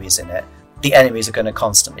have enemies in it, the enemies are going to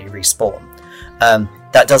constantly respawn.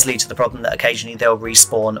 That does lead to the problem that occasionally they'll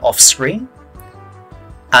respawn off screen,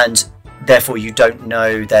 and therefore you don't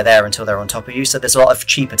know they're there until they're on top of you. So there's a lot of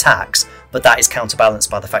cheap attacks, but that is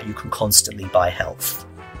counterbalanced by the fact you can constantly buy health.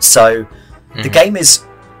 So the game is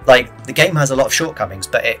like, the game has a lot of shortcomings,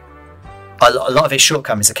 but a lot of its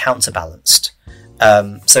shortcomings are counterbalanced.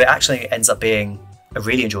 So it actually ends up being a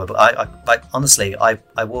really enjoyable. Honestly, I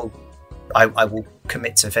will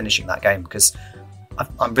commit to finishing that game because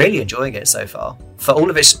I'm really enjoying it so far. For all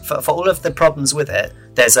of its, for all of the problems with it,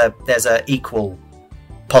 there's a equal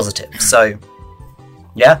positive. So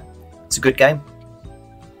yeah, it's a good game.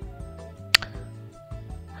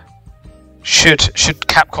 Should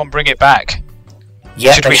Capcom bring it back?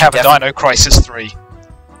 Yeah, should we have a Dino Crisis 3?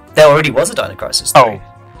 There already was a Dino Crisis 3.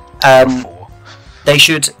 Before. They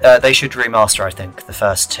should remaster, I think, the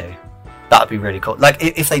first two. That would be really cool. Like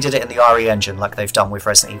if they did it in the RE engine, like they've done with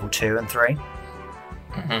Resident Evil 2 and 3.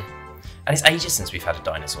 And it's ages since we've had a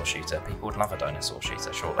dinosaur shooter. People would love a dinosaur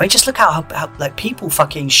shooter, surely. I mean, just look how like people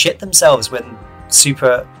fucking shit themselves when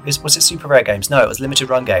was it Super Rare Games? No, it was Limited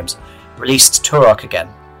Run Games released Turok again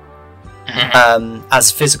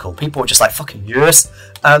as physical. People were just like, fucking yes.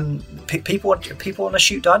 People want to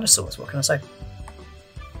shoot dinosaurs. What can I say?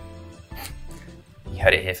 You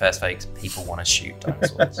heard it here first, folks. People want to shoot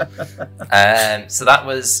dinosaurs. So that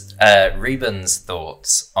was Reuben's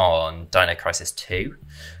thoughts on Dino Crisis 2.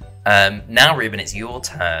 Now, Reuben, it's your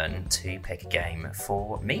turn to pick a game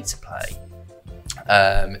for me to play.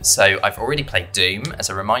 So I've already played Doom. As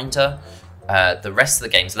a reminder, the rest of the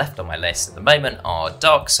games left on my list at the moment are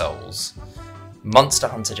Dark Souls, Monster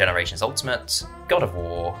Hunter Generations Ultimate, God of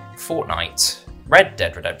War, Fortnite, Red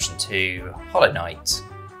Dead Redemption 2, Hollow Knight,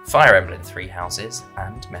 Fire Emblem Three Houses,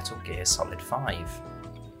 and Metal Gear Solid 5.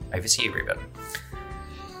 Over to you, Reuben.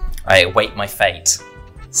 I await my fate.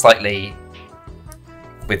 Slightly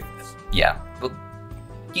with... Yeah. Well,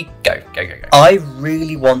 you go. I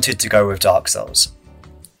really wanted to go with Dark Souls.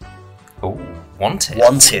 Ooh, wanted.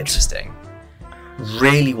 Interesting.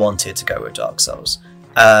 Really wanted to go with Dark Souls.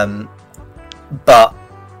 But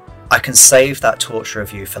I can save that torture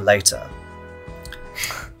review for later.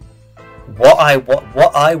 What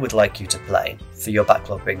I would like you to play for your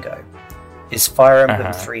Backlog Bingo is Fire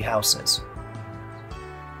Emblem Three Houses.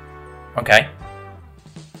 Okay.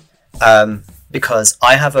 Because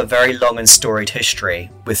I have a very long and storied history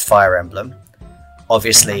with Fire Emblem.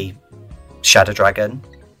 Obviously, Shadow Dragon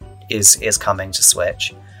is coming to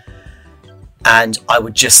Switch, and I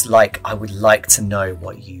would like to know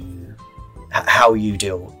how you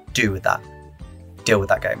deal with that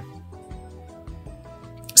game.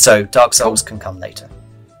 So Dark Souls can come later.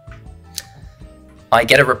 I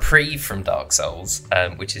get a reprieve from Dark Souls,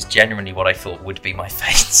 which is genuinely what I thought would be my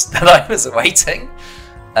fate that I was awaiting.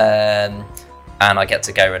 And I get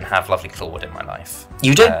to go and have lovely Claude in my life.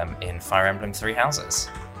 You do? In Fire Emblem Three Houses.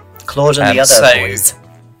 Claude and the other boys.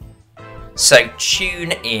 So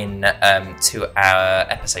tune in to our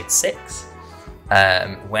episode 6,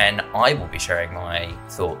 when I will be sharing my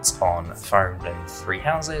thoughts on Fire Emblem Three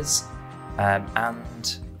Houses,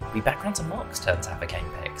 and we'll be back around to Mark's turn to have a game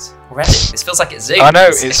picked. Already, this feels like it's zoomed. I know,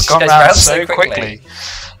 it's gone round so quickly.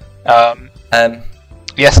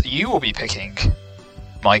 Yes, you will be picking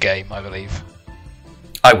my game, I believe.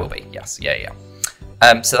 I will be, yes, yeah.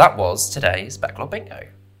 So that was today's Backlog Bingo.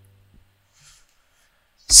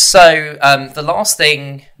 So the last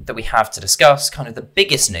thing that we have to discuss, kind of the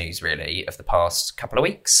biggest news really of the past couple of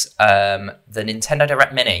weeks, the Nintendo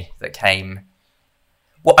Direct Mini that came,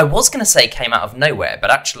 well, I was going to say came out of nowhere,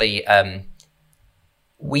 but actually I'd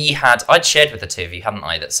shared with the two of you, hadn't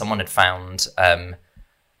I, that someone had found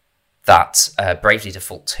that Bravely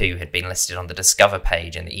Default 2 had been listed on the Discover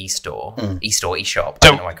page in the eStore, eShop. I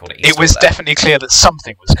don't know why I called it eStore. It was definitely clear that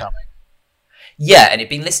something was coming. Yeah, and it'd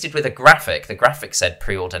been listed with a graphic. The graphic said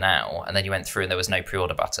pre-order now, and then you went through and there was no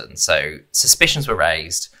pre-order button. So suspicions were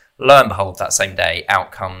raised. Lo and behold, that same day,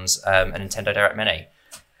 out comes a Nintendo Direct Mini.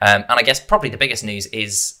 And I guess probably the biggest news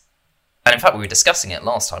is, and in fact we were discussing it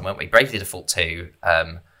last time, weren't we? Bravely Default 2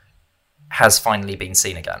 has finally been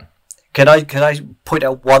seen again. Can I point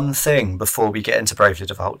out one thing before we get into Bravely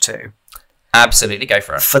Default 2? Absolutely, go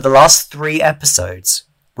for it. For the last 3 episodes,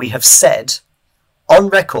 we have said on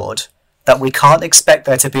record that we can't expect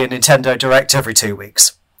there to be a Nintendo Direct every 2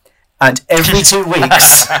 weeks. And every 2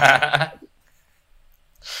 weeks,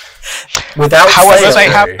 without However,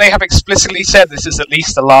 fail, they have explicitly said this is at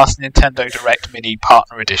least the last Nintendo Direct Mini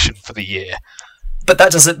Partner Edition for the year. but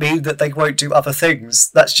that doesn't mean that they won't do other things.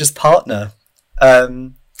 That's just partner.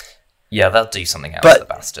 Yeah, they'll do something else, But the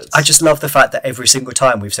bastards. I just love the fact that every single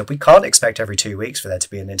time we've said we can't expect every 2 weeks for there to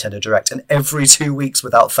be a Nintendo Direct, and every 2 weeks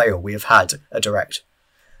without fail we have had a Direct.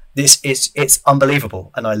 It's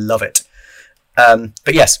unbelievable, and I love it.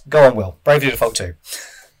 But yes, go on, Will. Bravely Default 2.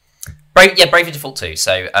 Bravely Default 2.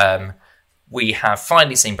 So we have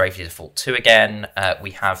finally seen Bravely Default 2 again.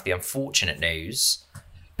 We have the unfortunate news,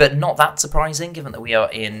 but not that surprising given that we're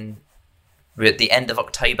at the end of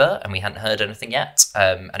October and we hadn't heard anything yet.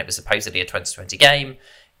 And it was supposedly a 2020 game.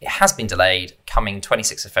 It has been delayed, coming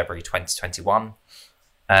 26th of February 2021.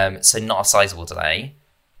 So not a sizable delay.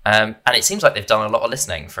 And it seems like they've done a lot of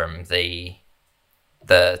listening from the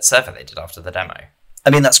survey they did after the demo. I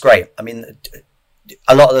mean, that's great. I mean,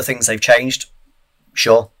 a lot of the things they've changed,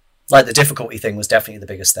 sure. Like, the difficulty thing was definitely the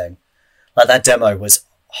biggest thing. Like, that demo was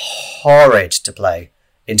horrid to play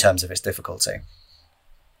in terms of its difficulty.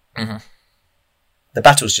 Mm-hmm. The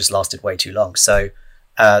battles just lasted way too long. So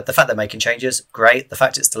the fact they're making changes, great. The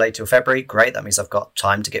fact it's delayed till February, great. That means I've got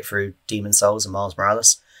time to get through Demon Souls and Miles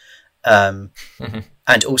Morales. And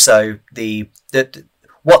also the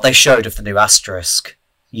what they showed of the new Asterisk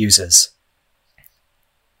users.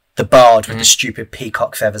 The bard with the stupid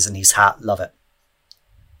peacock feathers in his hat, love it.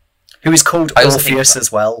 Who is called Orpheus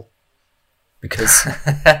as well. Because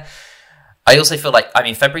I also feel like, I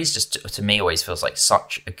mean, February's just, to me, always feels like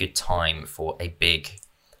such a good time for a big,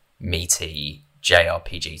 meaty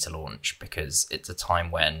JRPG to launch, because it's a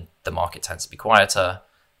time when the market tends to be quieter.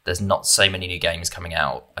 There's not so many new games coming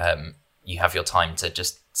out. You have your time to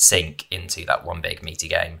just sink into that one big, meaty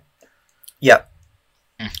game. Yeah.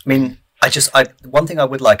 I mean, one thing I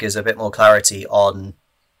would like is a bit more clarity on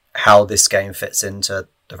how this game fits into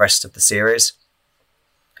the rest of the series.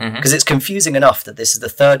 Because it's confusing enough that this is the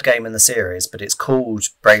third game in the series, but it's called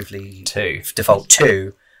Bravely Default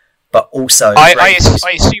 2, but also... I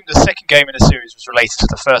assume the second game in the series was related to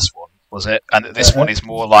the first one, was it? And that this one is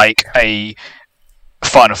more like a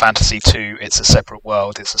Final Fantasy 2, it's a separate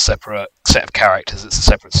world, it's a separate set of characters, it's a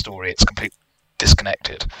separate story, it's completely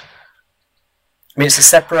disconnected. I mean, it's a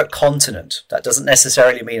separate continent. That doesn't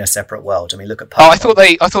necessarily mean a separate world. I mean, look at... I thought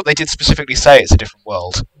they did specifically say it's a different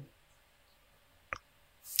world.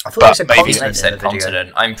 I thought they said Maybe continent. they said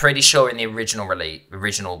continent. I'm pretty sure in the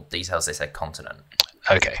original details they said continent.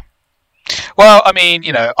 Okay. Well, I mean,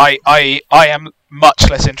 you know, I am much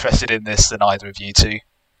less interested in this than either of you two.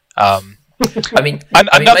 I mean,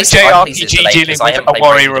 another JRPG dealing with a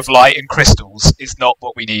warrior of light and crystals is not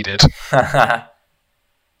what we needed.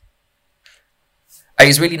 It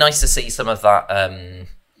was really nice to see some of that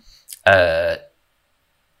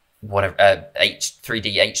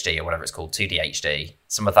 3D HD or whatever it's called, 2D HD.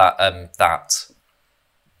 Some of that that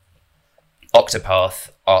Octopath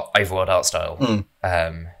overworld art style.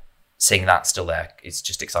 Seeing that still there is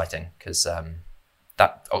just exciting, because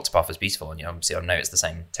that Octopath was beautiful, and obviously I know it's the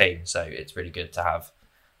same team, so it's really good to have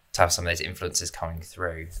some of those influences coming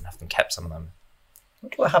through and have them kept some of them. I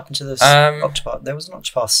wonder what happened to this Octopath. There was an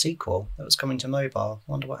Octopath sequel that was coming to mobile.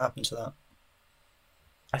 I wonder what happened to that.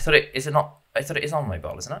 I thought it is on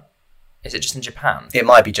mobile, isn't it? Is it just in Japan? It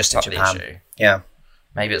might be just in Japan. Yeah.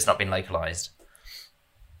 Maybe it's not been localized.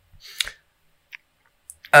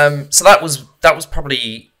 So that was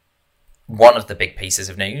probably one of the big pieces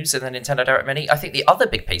of news in the Nintendo Direct Mini. I think the other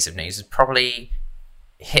big piece of news is probably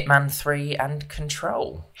Hitman 3 and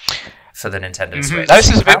Control for the Nintendo Switch. This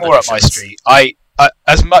is a bit more up my street. I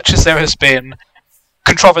as much as there has been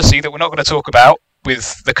controversy that we're not going to talk about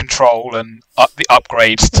with the Control and the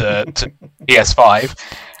upgrades to PS5,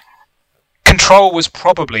 Control was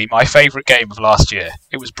probably my favourite game of last year.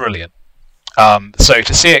 It was brilliant. So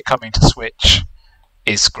to see it coming to Switch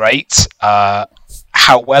is great. How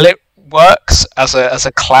well it works as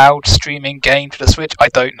a cloud streaming game to the Switch, I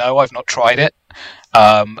don't know. I've not tried it.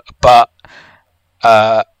 But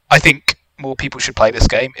I think more people should play this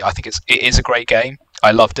game. I think it is a great game.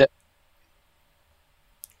 I loved it.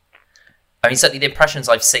 I mean, certainly the impressions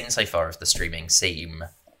I've seen so far of the streaming seem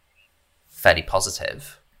fairly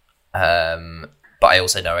positive. But I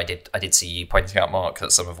also know I did see you pointing out, Mark,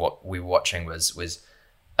 that some of what we were watching was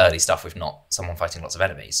early stuff with not someone fighting lots of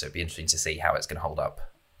enemies. So it'd be interesting to see how it's going to hold up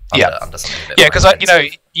under something a bit more because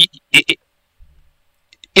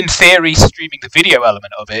in theory, streaming the video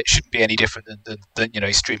element of it shouldn't be any different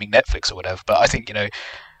than streaming Netflix or whatever. But I think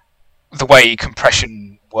the way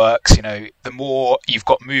compression works, the more you've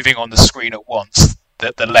got moving on the screen at once,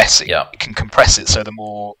 the less it can compress it, so the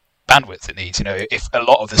more bandwidth it needs. If a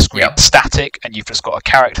lot of the screen is static and you've just got a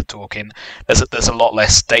character talking, there's a lot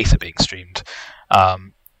less data being streamed.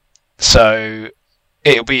 So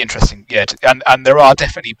it'll be interesting, and there are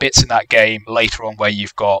definitely bits in that game later on where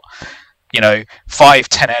you've got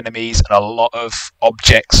 5-10 enemies and a lot of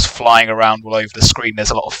objects flying around all over the screen.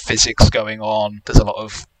 There's a lot of physics going on, there's a lot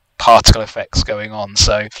of particle effects going on,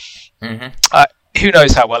 so who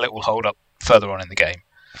knows how well it will hold up further on in the game.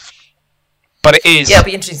 But it'll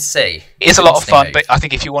be interesting to see. It is a lot of fun, but I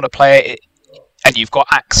think if you want to play it and you've got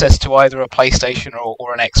access to either a PlayStation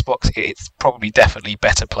or an Xbox, it's probably definitely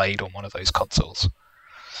better played on one of those consoles.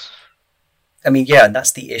 I mean, yeah, and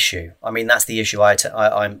that's the issue. I mean, that's the issue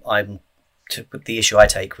the issue I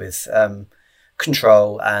take with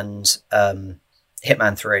Control and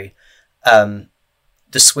Hitman 3.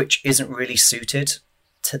 The Switch isn't really suited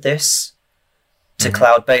to this, to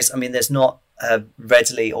cloud-based. I mean, there's not a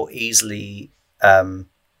readily or easily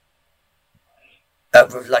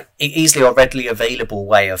easily or readily available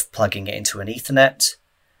way of plugging it into an Ethernet.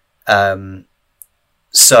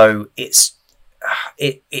 So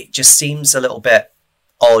it just seems a little bit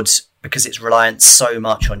odd because it's reliant so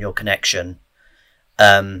much on your connection.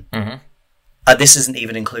 This isn't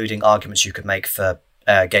even including arguments you could make for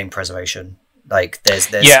game preservation. Like there's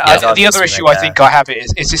the other issue I think I have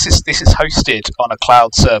is this is hosted on a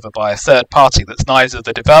cloud server by a third party that's neither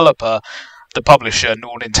the developer, the publisher,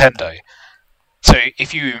 nor Nintendo. So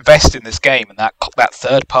if you invest in this game and that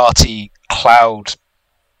third party cloud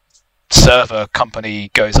server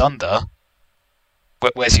company goes under,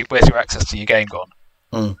 where's your access to your game gone?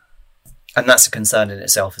 And that's a concern in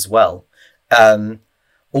itself as well.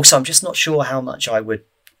 Also, I'm just not sure how much I would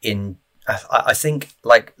I think,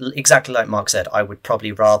 exactly like Mark said, I would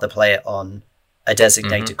probably rather play it on a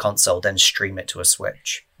designated console than stream it to a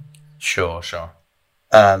Switch. Sure.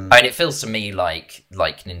 And it feels to me like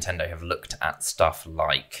Nintendo have looked at stuff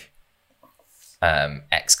like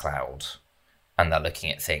xCloud, and they're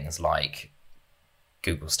looking at things like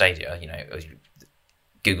Google Stadia.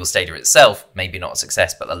 Google Stadia itself, maybe not a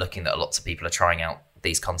success, but they're looking that lots of people are trying out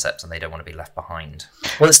these concepts and they don't want to be left behind.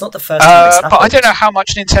 Well, it's not the first time this happened. But I don't know how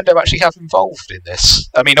much Nintendo actually have involved in this.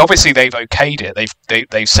 I mean, obviously they've okayed it.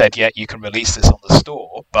 They've said, you can release this on the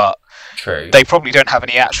store, but True. They probably don't have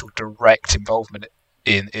any actual direct involvement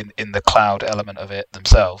in the cloud element of it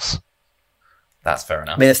themselves. That's fair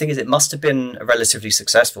enough. I mean, the thing is, it must have been relatively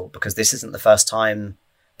successful because this isn't the first time,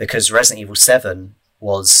 because Resident Evil 7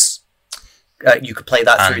 was... you could play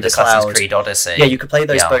that through the Assassin's cloud. Creed Odyssey. Yeah, you could play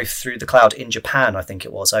those both through the cloud in Japan, I think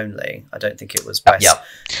it was only. I don't think it was West.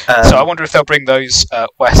 So I wonder if they'll bring those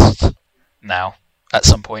West now at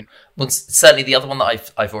some point. Well, certainly the other one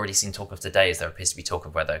that I've already seen talk of today is there appears to be talk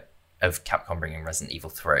of Capcom bringing Resident Evil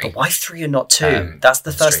 3. But why 3 and not 2? That's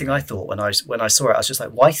the first thing I thought when I saw it. I was just like,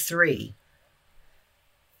 why 3?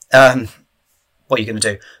 What are you going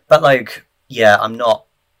to do? But I'm not...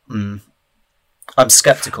 I'm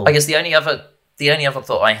skeptical. I guess the only other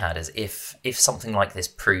thought I had is if something like this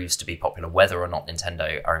proves to be popular, whether or not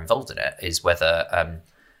Nintendo are involved in it, is whether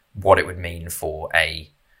what it would mean for a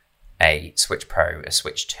Switch Pro, a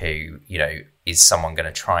Switch 2, is someone going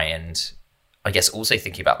to try and, I guess, also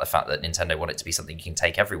thinking about the fact that Nintendo want it to be something you can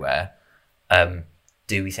take everywhere,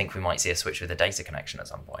 do we think we might see a Switch with a data connection at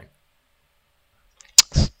some point?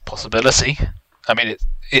 Possibility. I mean,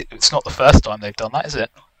 it's not the first time they've done that, is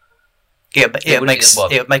it? Yeah, but it would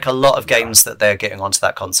make a lot of games that they're getting onto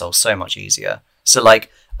that console so much easier. So,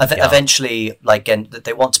 eventually,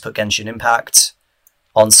 they want to put Genshin Impact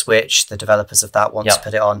on Switch. The developers of that want to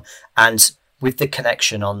put it on. And with the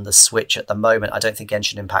connection on the Switch at the moment, I don't think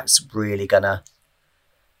Genshin Impact's really going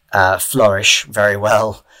to flourish very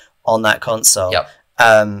well on that console. Yep.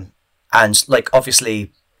 And,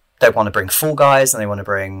 obviously, they want to bring Fall Guys, and they want to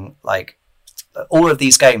bring, all of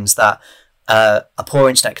these games that... a poor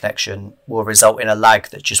internet connection will result in a lag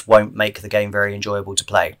that just won't make the game very enjoyable to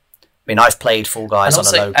play. I mean, I've played Fall Guys on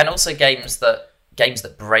a low... And also games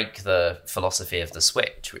that break the philosophy of the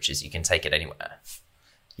Switch, which is you can take it anywhere.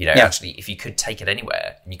 Actually, if you could take it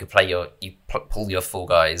anywhere, and you could play pull your Fall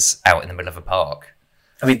Guys out in the middle of a park.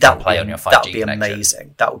 I mean, that would be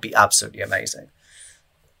amazing. That would be absolutely amazing.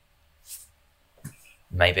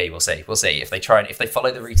 Maybe we'll see. We'll see if they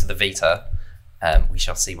follow the route of the Vita. We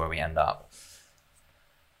shall see where we end up.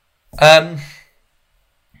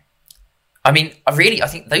 I mean, I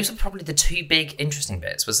think those are probably the two big interesting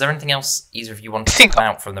bits. Was there anything else either of you wanted to come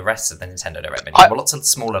out from the rest of the Nintendo Direct Mini? Well, lots of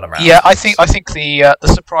smaller around. Yeah, I think the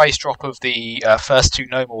surprise drop of the first two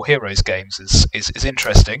No More Heroes games is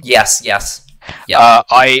interesting. Yes. Yeah.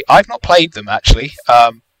 I've not played them actually.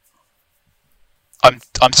 I'm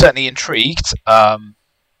certainly intrigued. And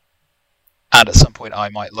at some point I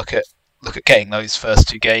might look at getting those first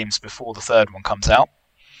two games before the third one comes out.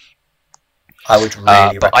 I would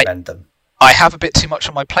really recommend them. I have a bit too much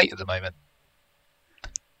on my plate at the moment.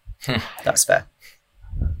 That's fair.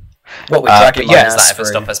 What we're dragging my ass does that ever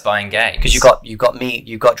through, stop us buying games? because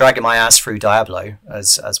you got dragging my ass through Diablo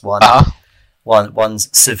as one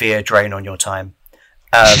severe drain on your time.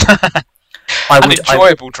 An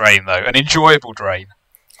enjoyable drain.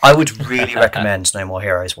 I would really recommend No More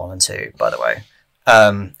Heroes 1 and 2, by the way.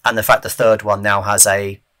 And the fact the third one now has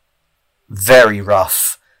a very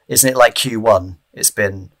rough, isn't it like Q1? It's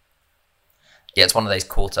been... Yeah, it's one of those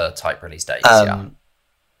quarter type release dates.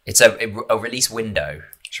 It's a release window.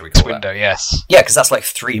 Should we call it? Window? Yes. Yeah, because that's like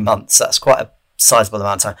 3 months. That's quite a sizable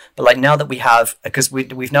amount of time. But like now that we have, because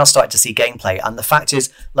we've now started to see gameplay, and the fact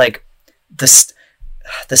is, like the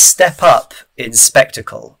step up in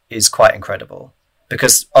spectacle is quite incredible.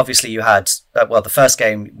 Because obviously you had the first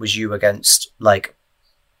game was you against like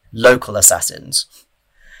local assassins.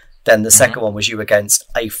 Then the second one was you against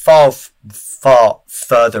a far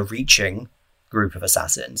further reaching group of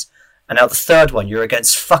assassins, and now the third one you're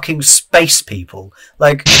against fucking space people.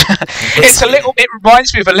 Like it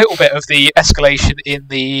reminds me of a little bit of the escalation in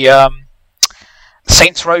the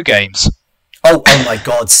Saints Row games. Oh my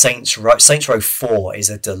god, Saints Row 4 is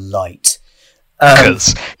a delight.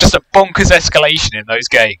 Because just a bonkers escalation in those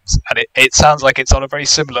games, and it sounds like it's on a very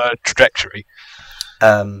similar trajectory.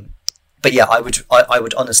 But yeah, I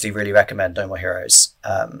would honestly really recommend No More Heroes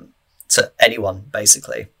to anyone,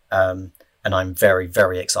 basically. And I'm very,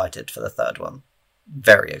 very excited for the third one.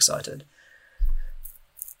 Very excited.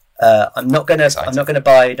 I'm not gonna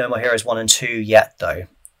buy No More Heroes 1 and 2 yet though,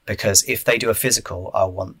 because if they do a physical,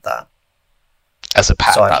 I'll want that as a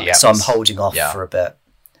pack. So I'm holding off for a bit.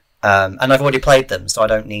 And I've already played them, so I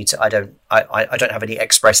don't need to. I don't have any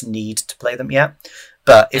express need to play them yet.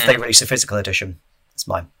 But if they release a physical edition, it's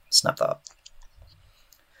mine. Snap that up.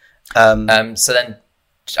 So then,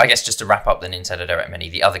 I guess just to wrap up the Nintendo Direct Mini,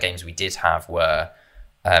 the other games we did have were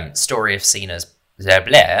Story of Seasons.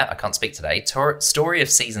 I can't speak today. Story of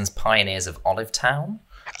Seasons Pioneers of Olive Town.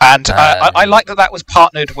 And I like that was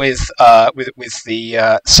partnered with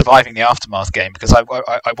the Surviving the Aftermath game, because I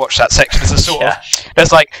watched that section as a sort of,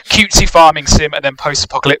 there's like cutesy farming sim and then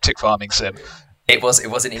post-apocalyptic farming sim. It was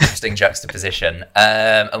an interesting juxtaposition.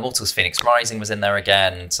 Immortals Phoenix Rising was in there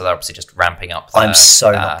again, so they're obviously just ramping up. I'm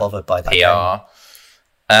so not bothered by that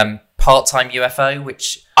PR. Part-time UFO,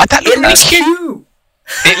 which that looks really cute.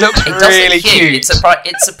 It looks really cute.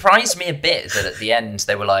 It surprised me a bit that at the end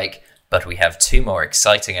they were like, but we have 2 more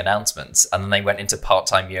exciting announcements, and then they went into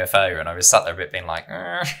part-time UFO, and I was sat there a bit being like,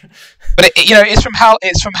 But it's from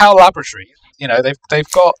HAL Laboratory.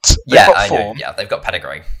 They've got form. Yeah, they've got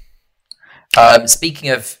pedigree. Speaking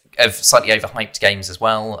of slightly overhyped games as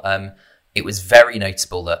well, it was very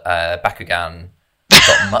noticeable that Bakugan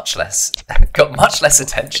got much less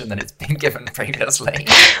attention than it's been given previously.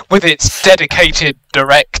 With its dedicated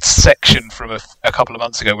direct section from a couple of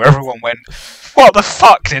months ago, where everyone went, "What the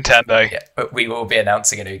fuck, Nintendo?" Yeah, but we will be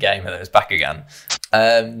announcing a new game, and it was Bakugan.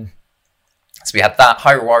 So we had that.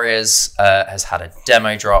 Hyrule Warriors has had a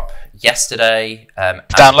demo drop yesterday.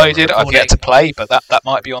 Downloaded. I've yet to play, but that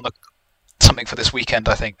might be on something for this weekend,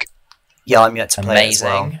 I think. Yeah, I'm yet to play as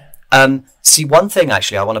well. See, one thing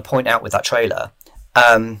actually I want to point out with that trailer,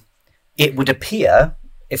 it would appear,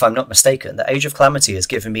 if I'm not mistaken, that Age of Calamity has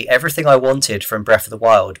given me everything I wanted from Breath of the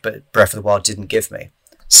Wild, but Breath of the Wild didn't give me.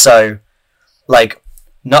 So, like,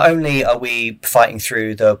 not only are we fighting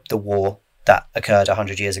through the war that occurred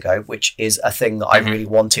 100 years ago, which is a thing that I really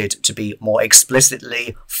wanted to be more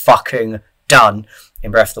explicitly fucking done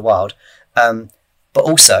in Breath of the Wild, but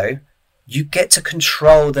also you get to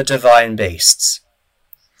control the divine beasts.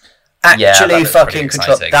 Actually fucking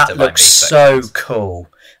control. That looks so cool.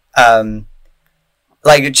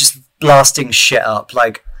 Like, just blasting shit up.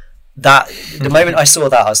 Like, that, the moment I saw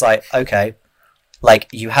that, I was like, okay. Like,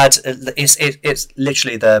 you had, it's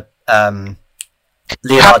literally the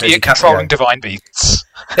Leonardo DiCaprio controlling divine beasts.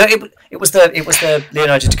 It was the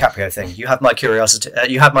Leonardo DiCaprio thing. You have my curiosity,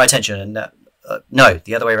 you have my attention, and no,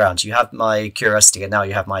 the other way around. You have my curiosity, and now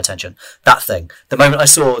you have my attention. That thing. The moment I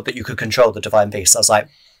saw that you could control the divine beast, I was like,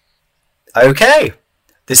 okay,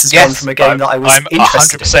 this has gone from a game that I was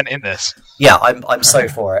interested 100% in this. Yeah, I'm so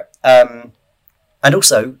for it. And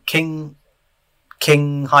also, King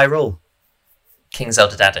King Hyrule. King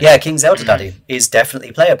Zelda Daddy. Yeah, King Zelda Daddy is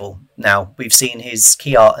definitely playable now. We've seen his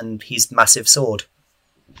key art and his massive sword.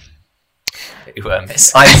 I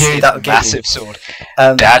knew that would get massive sword.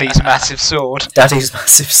 Daddy's massive sword. Daddy's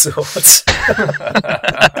massive sword.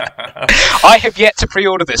 I have yet to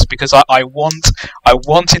pre-order this because I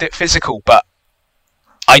wanted it physical, but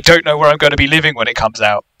I don't know where I'm going to be living when it comes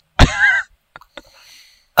out.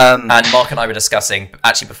 And Mark and I were discussing,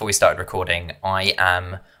 actually before we started recording,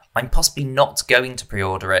 I'm possibly not going to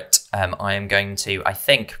pre-order it. I am going to, I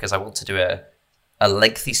think, because I want to do a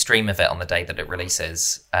lengthy stream of it on the day that it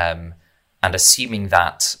releases, and assuming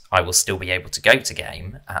that I will still be able to go to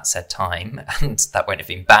Game at said time, and that won't have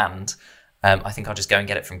been banned, I think I'll just go and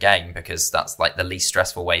get it from Game, because that's like the least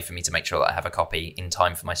stressful way for me to make sure that I have a copy in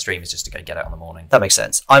time for my stream, is just to go get it on the morning. That makes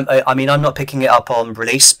sense. I mean, I'm not picking it up on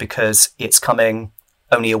release because it's coming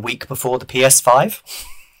only a week before the PS5.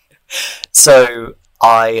 So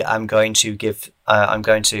I am going to I'm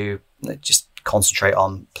going to just concentrate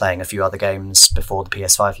on playing a few other games before the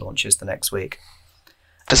PS5 launches the next week.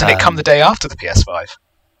 Doesn't it come the day after the PS5?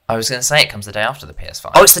 I was going to say it comes the day after the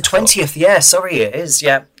PS5. Oh, it's the 20th. Yeah, sorry, it is.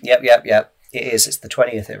 Yep. It is. It's the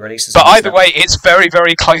 20th. It releases. But either way, it's very,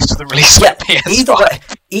 very close to the release of the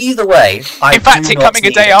PS5. Either way. In fact, it coming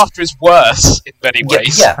a day after is worse in many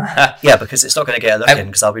ways. Yeah, because it's not going to get a look in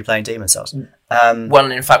because I'll be playing Demon Souls.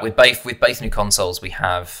 Well, in fact, with both new consoles, we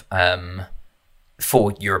have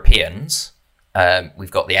for Europeans,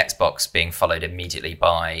 we've got the Xbox being followed immediately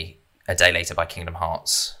by a day later by Kingdom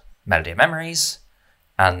Hearts Melody of Memories,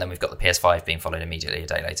 and then we've got the PS5 being followed immediately a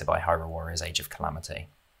day later by Hyrule Warriors Age of Calamity.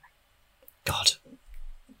 God,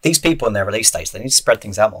 these people and their release dates, they need to spread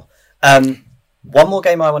things out more. One more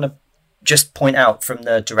game I want to just point out from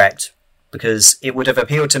the Direct, because it would have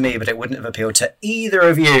appealed to me, but it wouldn't have appealed to either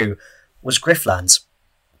of you, was Griftlands.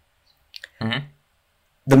 Mm-hmm.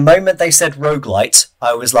 The moment they said roguelite,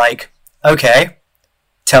 I was like, okay,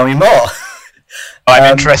 tell me more.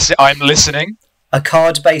 I'm interested. I'm listening. A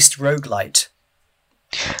card-based roguelite.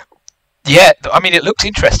 Yeah, I mean, it looked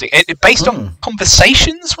interesting. It based on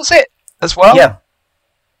conversations, was it, as well? Yeah.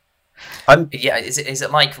 Yeah, is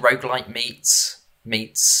it like roguelite meets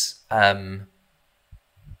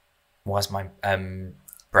why is my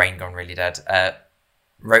brain gone really dead?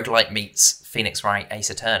 Roguelite meets Phoenix Wright Ace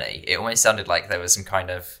Attorney. It almost sounded like there was some kind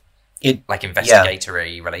of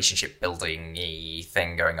investigatory, relationship building-y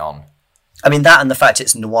thing going on. I mean, that and the fact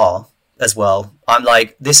it's noir as well. I'm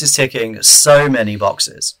like, this is ticking so many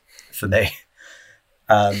boxes for me.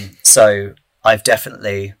 So I'm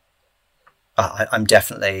definitely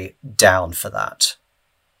down for that.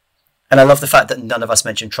 And I love the fact that none of us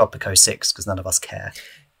mentioned Tropico 6 because none of us care.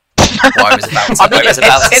 Well, I was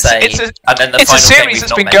about to say, and then the it's final a series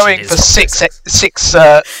that's been going for six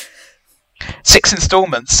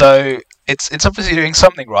installments, so it's obviously doing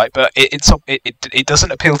something right, but it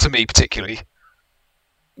doesn't appeal to me particularly.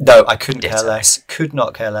 No, I couldn't care less. Could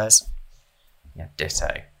not care less. Yeah,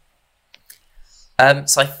 ditto.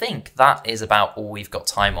 So I think that is about all we've got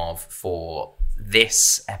time of for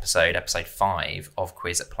this episode 5 of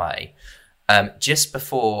Quiz at Play. Just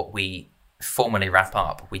before we formally wrap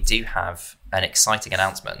up, we do have an exciting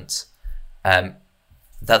announcement that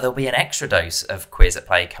there'll be an extra dose of Quiz at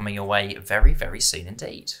Play coming your way very, very soon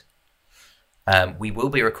indeed. We will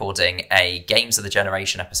be recording a Games of the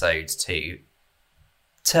Generation episode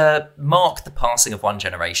to mark the passing of one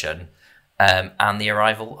generation and the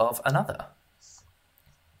arrival of another.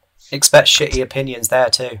 Expect shitty opinions there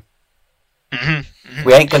too. Mm-hmm. Mm-hmm.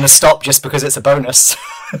 We ain't going to stop just because it's a bonus.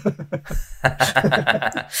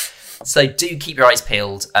 So do keep your eyes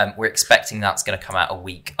peeled. We're expecting that's going to come out a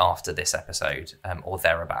week after this episode or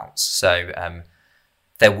thereabouts. So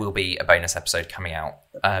there will be a bonus episode coming out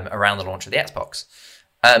around the launch of the Xbox.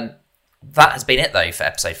 That has been it, though, for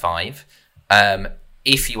episode 5.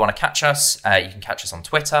 If you want to catch us, you can catch us on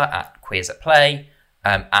Twitter at Quiz at Play.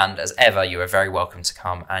 And as ever, you are very welcome to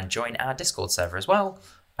come and join our Discord server as well,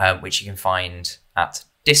 which you can find at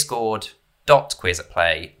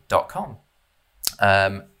discord.quizatplay.com.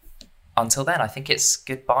 Until then, I think it's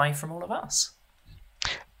goodbye from all of us.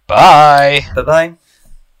 Bye. Bye-bye.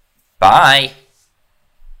 Bye.